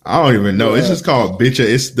 I don't even know. It's just called bitch.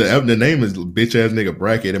 It's the name is bitch ass nigga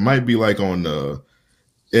bracket. It might be like on the.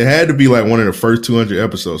 It had to be like one of the first 200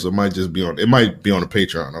 episodes. So it might just be on. It might be on the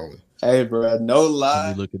Patreon only. Hey, bro, no lie.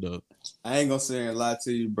 Let me look it up. I ain't gonna sit here and lie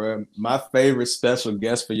to you, bro. My favorite special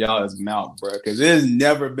guest for y'all is Malk, bro, because there's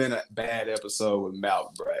never been a bad episode with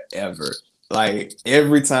Malk, bro, ever. Like,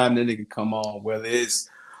 every time that nigga come on, whether it's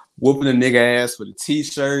whooping a nigga ass for the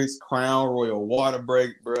t-shirts, Crown Royal water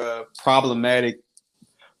break, bro, Problematic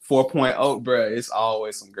 4.0, bro, it's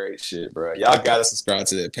always some great shit, bro. Y'all gotta subscribe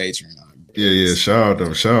to that Patreon, bro. Yeah, shout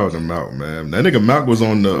out them out, man. That nigga Malk was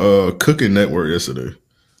on the Cooking Network yesterday.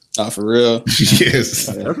 Oh, for real? Yes.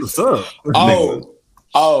 That's what's up.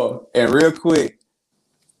 Oh, and real quick,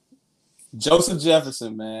 Joseph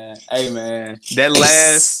Jefferson, man. Hey, man, that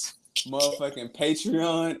last motherfucking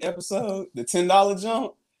Patreon episode, the $10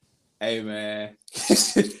 jump. Hey, man,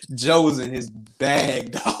 Joe was in his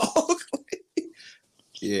bag, dog.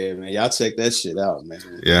 Yeah, man, y'all check that shit out, man.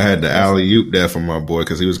 Yeah, I had to alley-oop that for my boy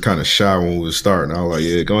because he was kind of shy when we was starting. I was like,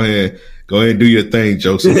 yeah, go ahead and do your thing,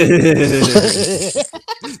 Joseph.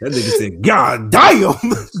 That nigga said, God damn.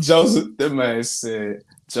 Joseph, that man said,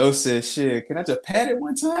 Joe said, shit, can I just pat it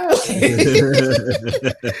one time?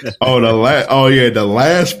 The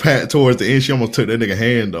last pat towards the end, she almost took that nigga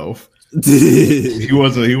hand off. he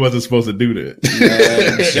wasn't supposed to do that.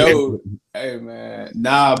 Man, Joe, hey man,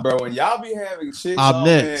 nah, bro. When y'all be having chicks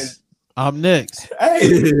I'm next.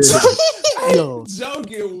 Hey, Joe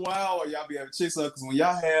get wild when y'all be having chicks on, because when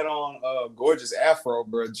y'all had on Gorgeous Afro,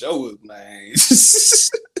 bro, Joe was man.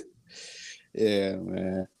 Yeah,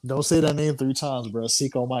 man. Don't say that name 3 times, bro.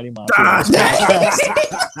 Seek Almighty my.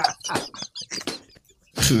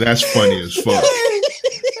 That's funny as fuck.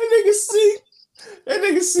 That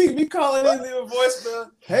nigga see me calling in, leave a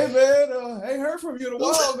voicemail. Hey man, ain't heard from you in a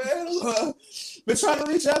while, man. Been trying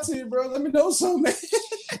to reach out to you, bro. Let me know something, man.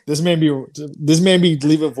 This man be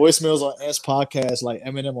leaving voicemails on S podcast like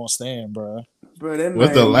Eminem on Stan, bro. Bro,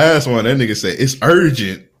 what's the last one? That nigga said it's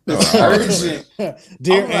urgent. It's urgent.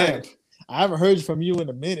 Dear Amp, I haven't heard from you in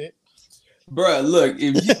a minute. Bro, look,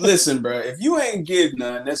 if you listen, bro, if you ain't getting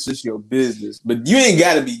none, that's just your business. But you ain't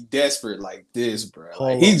gotta be desperate like this, bro.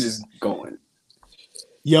 Like, he's just going.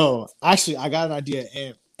 Yo, actually, I got an idea.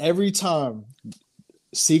 And every time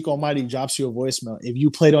Seek Almighty drops you a voicemail, if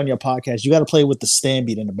you play it on your podcast, you got to play with the stand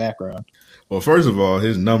beat in the background. Well, first of all,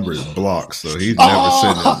 his number is blocked, so he's never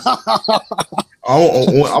sent it.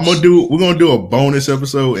 We're gonna do a bonus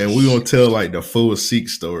episode, and we're gonna tell like the full Seek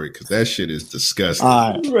story because that shit is disgusting.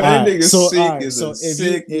 All right. That nigga Seek is so a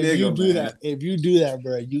sick nigga, if you do that,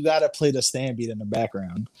 bro, you gotta play the stand beat in the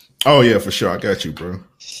background. Oh yeah, for sure. I got you, bro.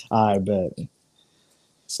 I bet.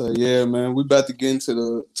 So yeah, man, we about to get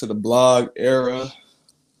into the blog era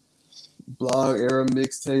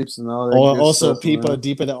mixtapes and all that. Also, stuff, people man.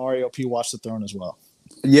 deeper than REOP Watch the Throne as well.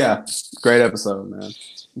 Yeah, great episode, man.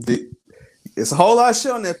 It's a whole lot of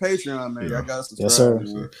shit on that Patreon, man. Yeah. Y'all got Yes, sir.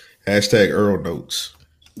 man. Hashtag Earl Notes.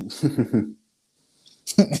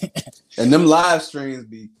 And them live streams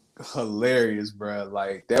be hilarious, bro.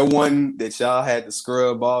 Like that one that y'all had to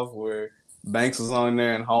scrub off where Banks was on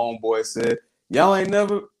there and Homeboy said, "Y'all ain't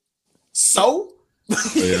never so."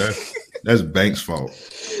 Yeah, that's Banks' fault.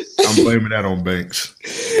 I'm blaming that on Banks.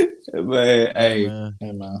 Man, hey,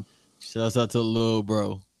 man. Shouts out to Lil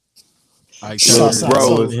Bro. I Shouts out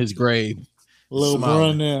bro to in his grave. Lil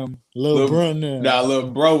Bro and them. Lil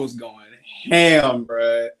Bro was going ham,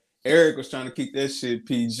 bro. Eric was trying to keep that shit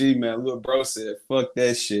PG, man. Lil Bro said, "Fuck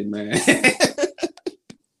that shit, man."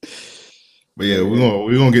 But yeah,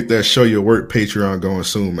 we're gonna get that Show Your Work Patreon going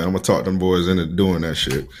soon, man. I'm gonna talk them boys into doing that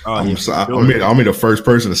shit. I'll be the first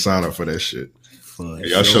person to sign up for that shit.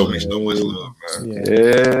 Y'all show me so much love, man.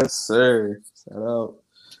 Yes, sir. Shout out.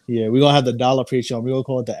 Yeah, we're gonna have the dollar Patreon. We're gonna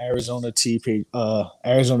call it the Arizona Tea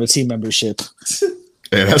membership.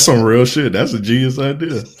 Hey, that's some real shit. That's a genius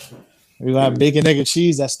idea. We're gonna have bacon, egg, and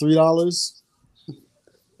cheese, that's $3.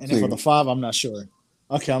 And then for the $5, I'm not sure.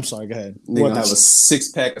 Okay, I'm sorry, go ahead. We're gonna have a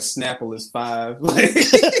 6-pack of Snapple is $5.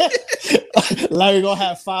 Larry gonna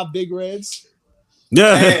have 5 Big Reds.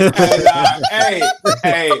 Yeah. Hey,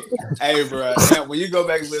 bro. Now, when you go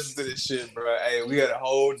back and listen to this shit, bro, hey, we had a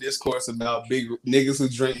whole discourse about big niggas who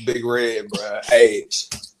drink Big Red, bro. Hey,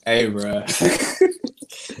 bro.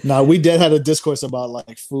 Nah, we did had a discourse about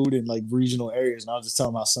like food in like regional areas, and I was just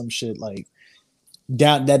talking about some shit like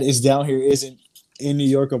down here isn't in New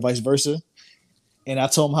York or vice versa. And I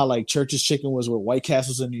told him how like Church's Chicken was where White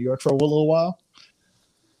Castle's in New York for a little while.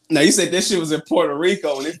 Now you said that shit was in Puerto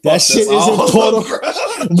Rico, and that shit is in Puerto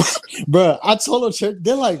Rico, bro. I told them, Church,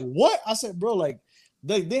 they're like, "What?" I said, "Bro, like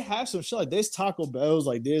they have some shit. Like there's Taco Bells,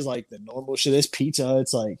 like there's like the normal shit. There's pizza.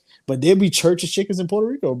 It's like, but there be Church's Chickens in Puerto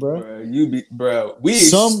Rico, bro.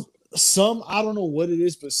 Some I don't know what it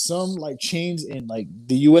is, but some like chains in like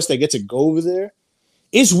the U.S. that get to go over there.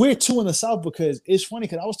 It's weird too in the South because it's funny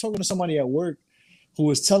because I was talking to somebody at work who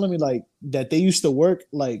was telling me like that they used to work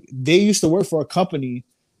for a company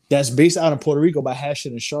that's based out in Puerto Rico but has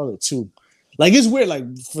shit in Charlotte too. Like it's weird. Like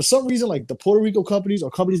for some reason, like the Puerto Rico companies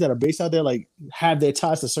or companies that are based out there like have their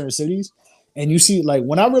ties to certain cities. And you see, like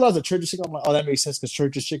when I realized that Church's Chicken, I'm like, oh, that makes sense because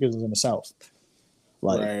Church's Chicken is in the South.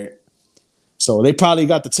 Like, right. So they probably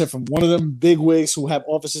got the tip from one of them big wigs who have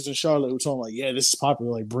offices in Charlotte who told them like, yeah, this is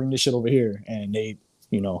popular. Like bring this shit over here, and they,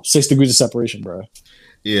 6 degrees of separation, bro.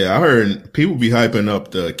 Yeah, I heard people be hyping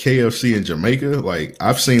up the KFC in Jamaica. Like,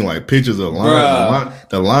 I've seen like pictures of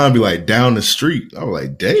the line be like down the street. I was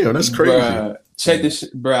like, damn, that's crazy. Bruh. Check this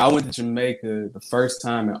shit, bro. I went to Jamaica the first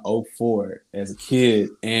time in 2004 as a kid.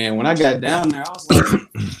 And when I got down there, I was like,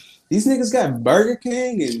 these niggas got Burger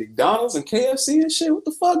King and McDonald's and KFC and shit. What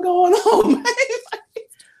the fuck going on, man?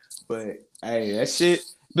 But, hey, that shit.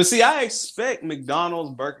 But see, I expect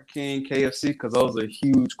McDonald's, Burger King, KFC because those are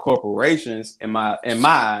huge corporations in my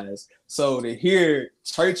eyes. So to hear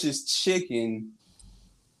Church's Chicken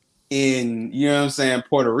in,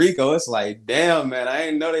 Puerto Rico, it's like, damn, man, I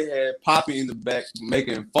didn't know they had Poppy in the back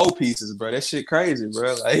making 4 pieces, bro. That shit crazy,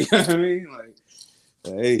 bro. Like, you know what I mean? Like,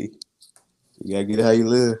 hey, you gotta get it how you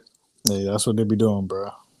live. Yeah, that's what they be doing,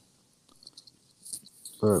 bro.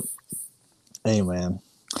 But, hey, man.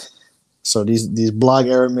 So these blog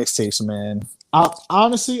era mixtapes, man.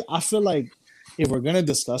 Honestly, I feel like if we're gonna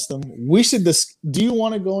discuss them, we should. Do you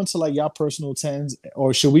want to go into like y'all personal 10s,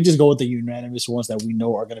 or should we just go with the unanimous ones that we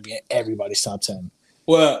know are gonna be in everybody's top 10?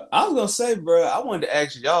 Well, I was gonna say, bro, I wanted to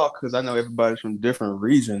ask y'all because I know everybody's from different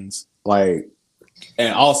regions. Like,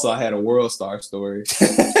 and also I had a World Star story.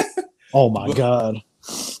 Oh my god.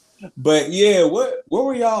 But yeah, where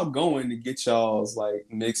were y'all going to get y'all's like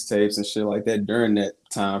mixtapes and shit like that during that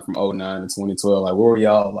time from 09 to 2012? Like, where were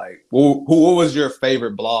y'all like? What was your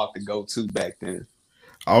favorite blog to go to back then?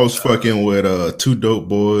 I was fucking with Two Dope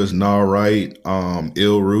Boys, Nah Right,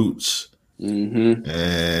 Ill Roots, and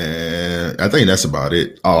I think that's about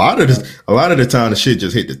it. A lot of the time, the shit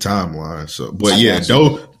just hit the timeline. So, but yeah,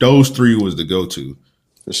 those three was the go to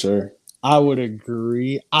for sure. I would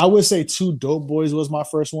agree. I would say Two Dope Boys was my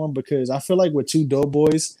first one because I feel like with Two Dope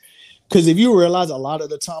Boys, because if you realize a lot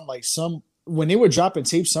of the time, like when they were dropping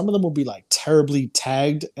tapes, some of them would be like terribly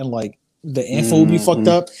tagged and like the info would be fucked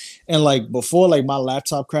up. And like before like my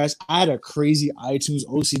laptop crashed, I had a crazy iTunes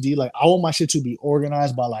OCD. Like I want my shit to be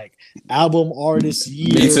organized by like album, artist,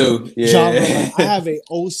 year, me too. Yeah. genre. Like, I have a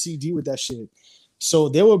OCD with that shit. So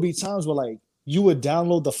there would be times where like you would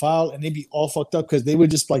download the file and they'd be all fucked up because they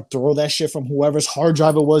would just like throw that shit from whoever's hard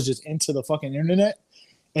drive it was just into the fucking internet.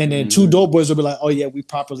 And then Two Dope Boys would be like, oh yeah, we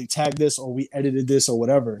properly tagged this or we edited this or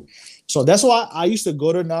whatever. So that's why I used to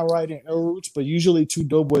go to Not Right and Ill Roots, but usually Two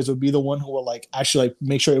Dope Boys would be the one who would like actually like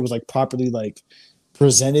make sure it was like properly like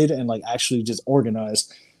presented and like actually just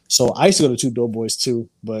organized. So I used to go to Two Dope Boys too,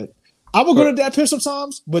 but I would go to Dat Piff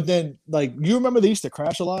sometimes. But then like you remember they used to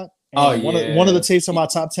crash a lot. And one of the tapes on my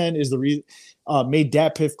top 10 is made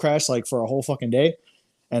Dat Piff crash like for a whole fucking day.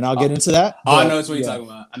 And I'll get into that. But, I know what you're talking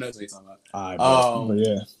about. All right, but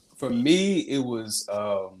yeah. For me, it was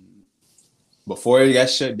before it got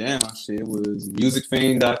shut down. Shit, it was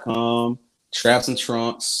musicfiend.com, Traps and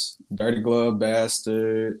Trunks, Dirty Glove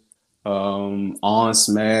Bastard, On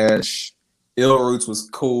Smash. Ill Roots was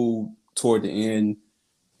cool toward the end.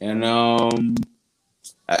 And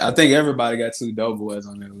I think everybody got Two Dope Boys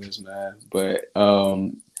on their list, man. But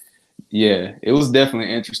yeah, it was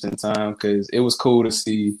definitely an interesting time because it was cool to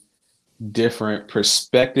see different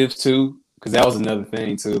perspectives too. Because that was another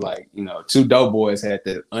thing too. Like, you know, Two Dope Boys had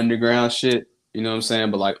the underground shit, you know what I'm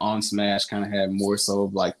saying? But like On Smash kind of had more so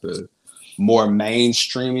of like the more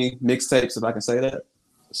mainstreamy mixtapes, if I can say that.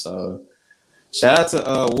 So shout out to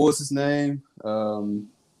what was his name?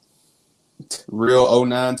 Real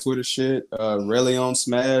 09 Twitter shit. Really On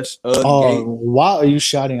Smash. Why are you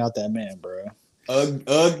shouting out that man, bro?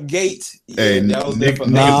 Gate. Hey, yeah, that was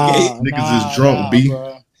niggas is drunk, B.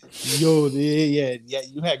 Bro. Yo, yeah.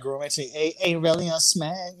 You had girl saying, "Hey, really On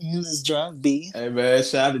Smash? You just drunk, B." Hey man,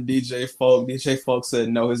 shout out to DJ Folk. DJ Folk said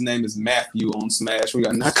no, his name is Matthew on Smash. We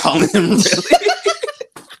are not calling him really.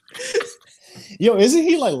 Yo, isn't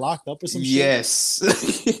he like locked up or some shit? Yes.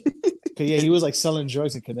 Yeah, he was like selling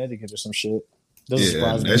drugs in Connecticut or some shit. That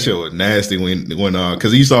shit was nasty when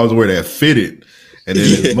because he used to always wear that fitted. And then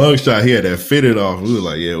his mugshot, he had that fitted off. We were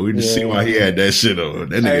like, we just see why he had that shit on.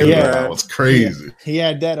 That nigga was crazy. Yeah. He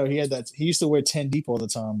had that. He used to wear 10 deep all the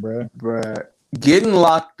time, bro. Bruh. Getting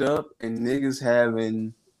locked up and niggas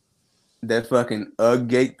having that fucking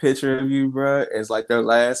Gate picture of you, bro, as like their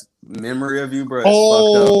last memory of you, bro.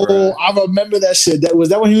 Oh, fucked up, I remember that shit. Was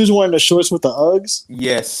that when he was wearing the shorts with the Uggs?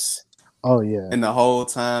 Yes. Oh yeah. And the whole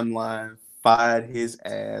timeline fired his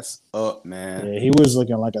ass up, man. Yeah, he was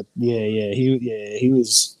looking like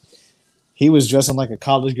he was dressing like a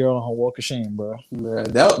college girl on her walk of shame, bro.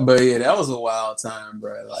 That was a wild time,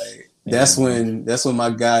 bro. Like that's when my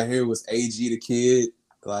guy here was AG the Kid.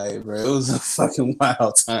 Like, bro, it was a fucking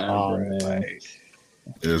wild time, bro. Man. Like,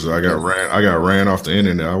 so I got ran off the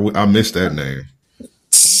internet. I missed that name.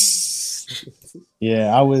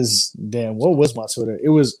 Yeah, I was damn. What was my Twitter? It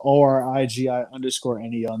was ORIGI_NEL, and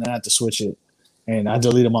then I had to switch it, and I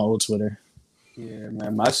deleted my old Twitter. Yeah,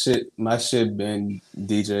 man, my shit been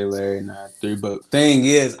DJ Larry 93. But thing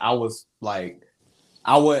is, I was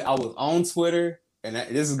on Twitter, and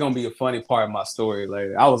this is gonna be a funny part of my story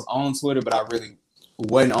later. I was on Twitter, but I really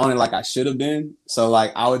wasn't on it like I should have been. So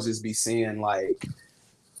like, I would just be seeing like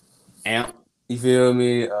Amp, you feel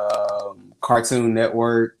me? Cartoon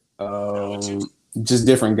Network. Just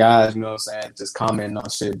different guys, you know what I'm saying? Just commenting on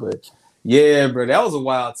shit. But yeah, bro, that was a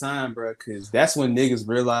wild time, bro, because that's when niggas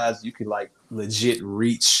realized you could like legit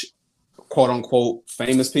reach quote unquote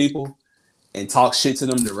famous people and talk shit to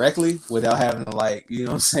them directly without having to like, you know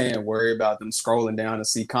what I'm saying, worry about them scrolling down to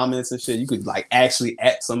see comments and shit. You could like actually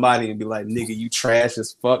at somebody and be like, nigga, you trash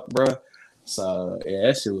as fuck, bro. So yeah,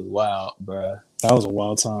 that shit was wild, bro. That was a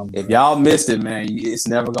wild time, bro. If y'all missed it, man, it's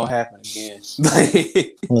never gonna happen again.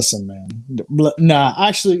 Listen, man. Nah,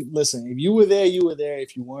 actually, listen. If you were there, you were there.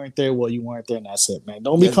 If you weren't there, well, you weren't there, and that's it, man.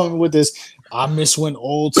 Don't be coming with this. I miss when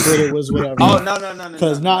old Twitter was whatever. Oh no.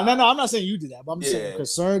 Because no. I'm not saying you did that, but I'm saying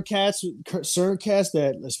because certain cats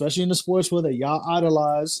that, especially in the sports world, that y'all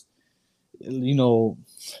idolize, you know,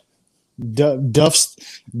 Duff's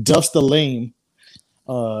the lame,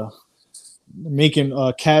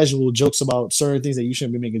 making casual jokes about certain things that you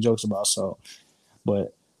shouldn't be making jokes about. So,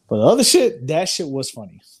 but the other shit, that shit was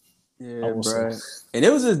funny. Yeah, bro. And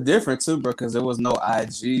it was just different too, bro, because there was no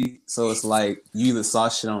IG. So it's like you either saw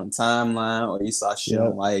shit on the timeline or you saw shit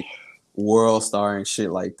on like World Star and shit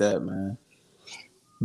like that, man.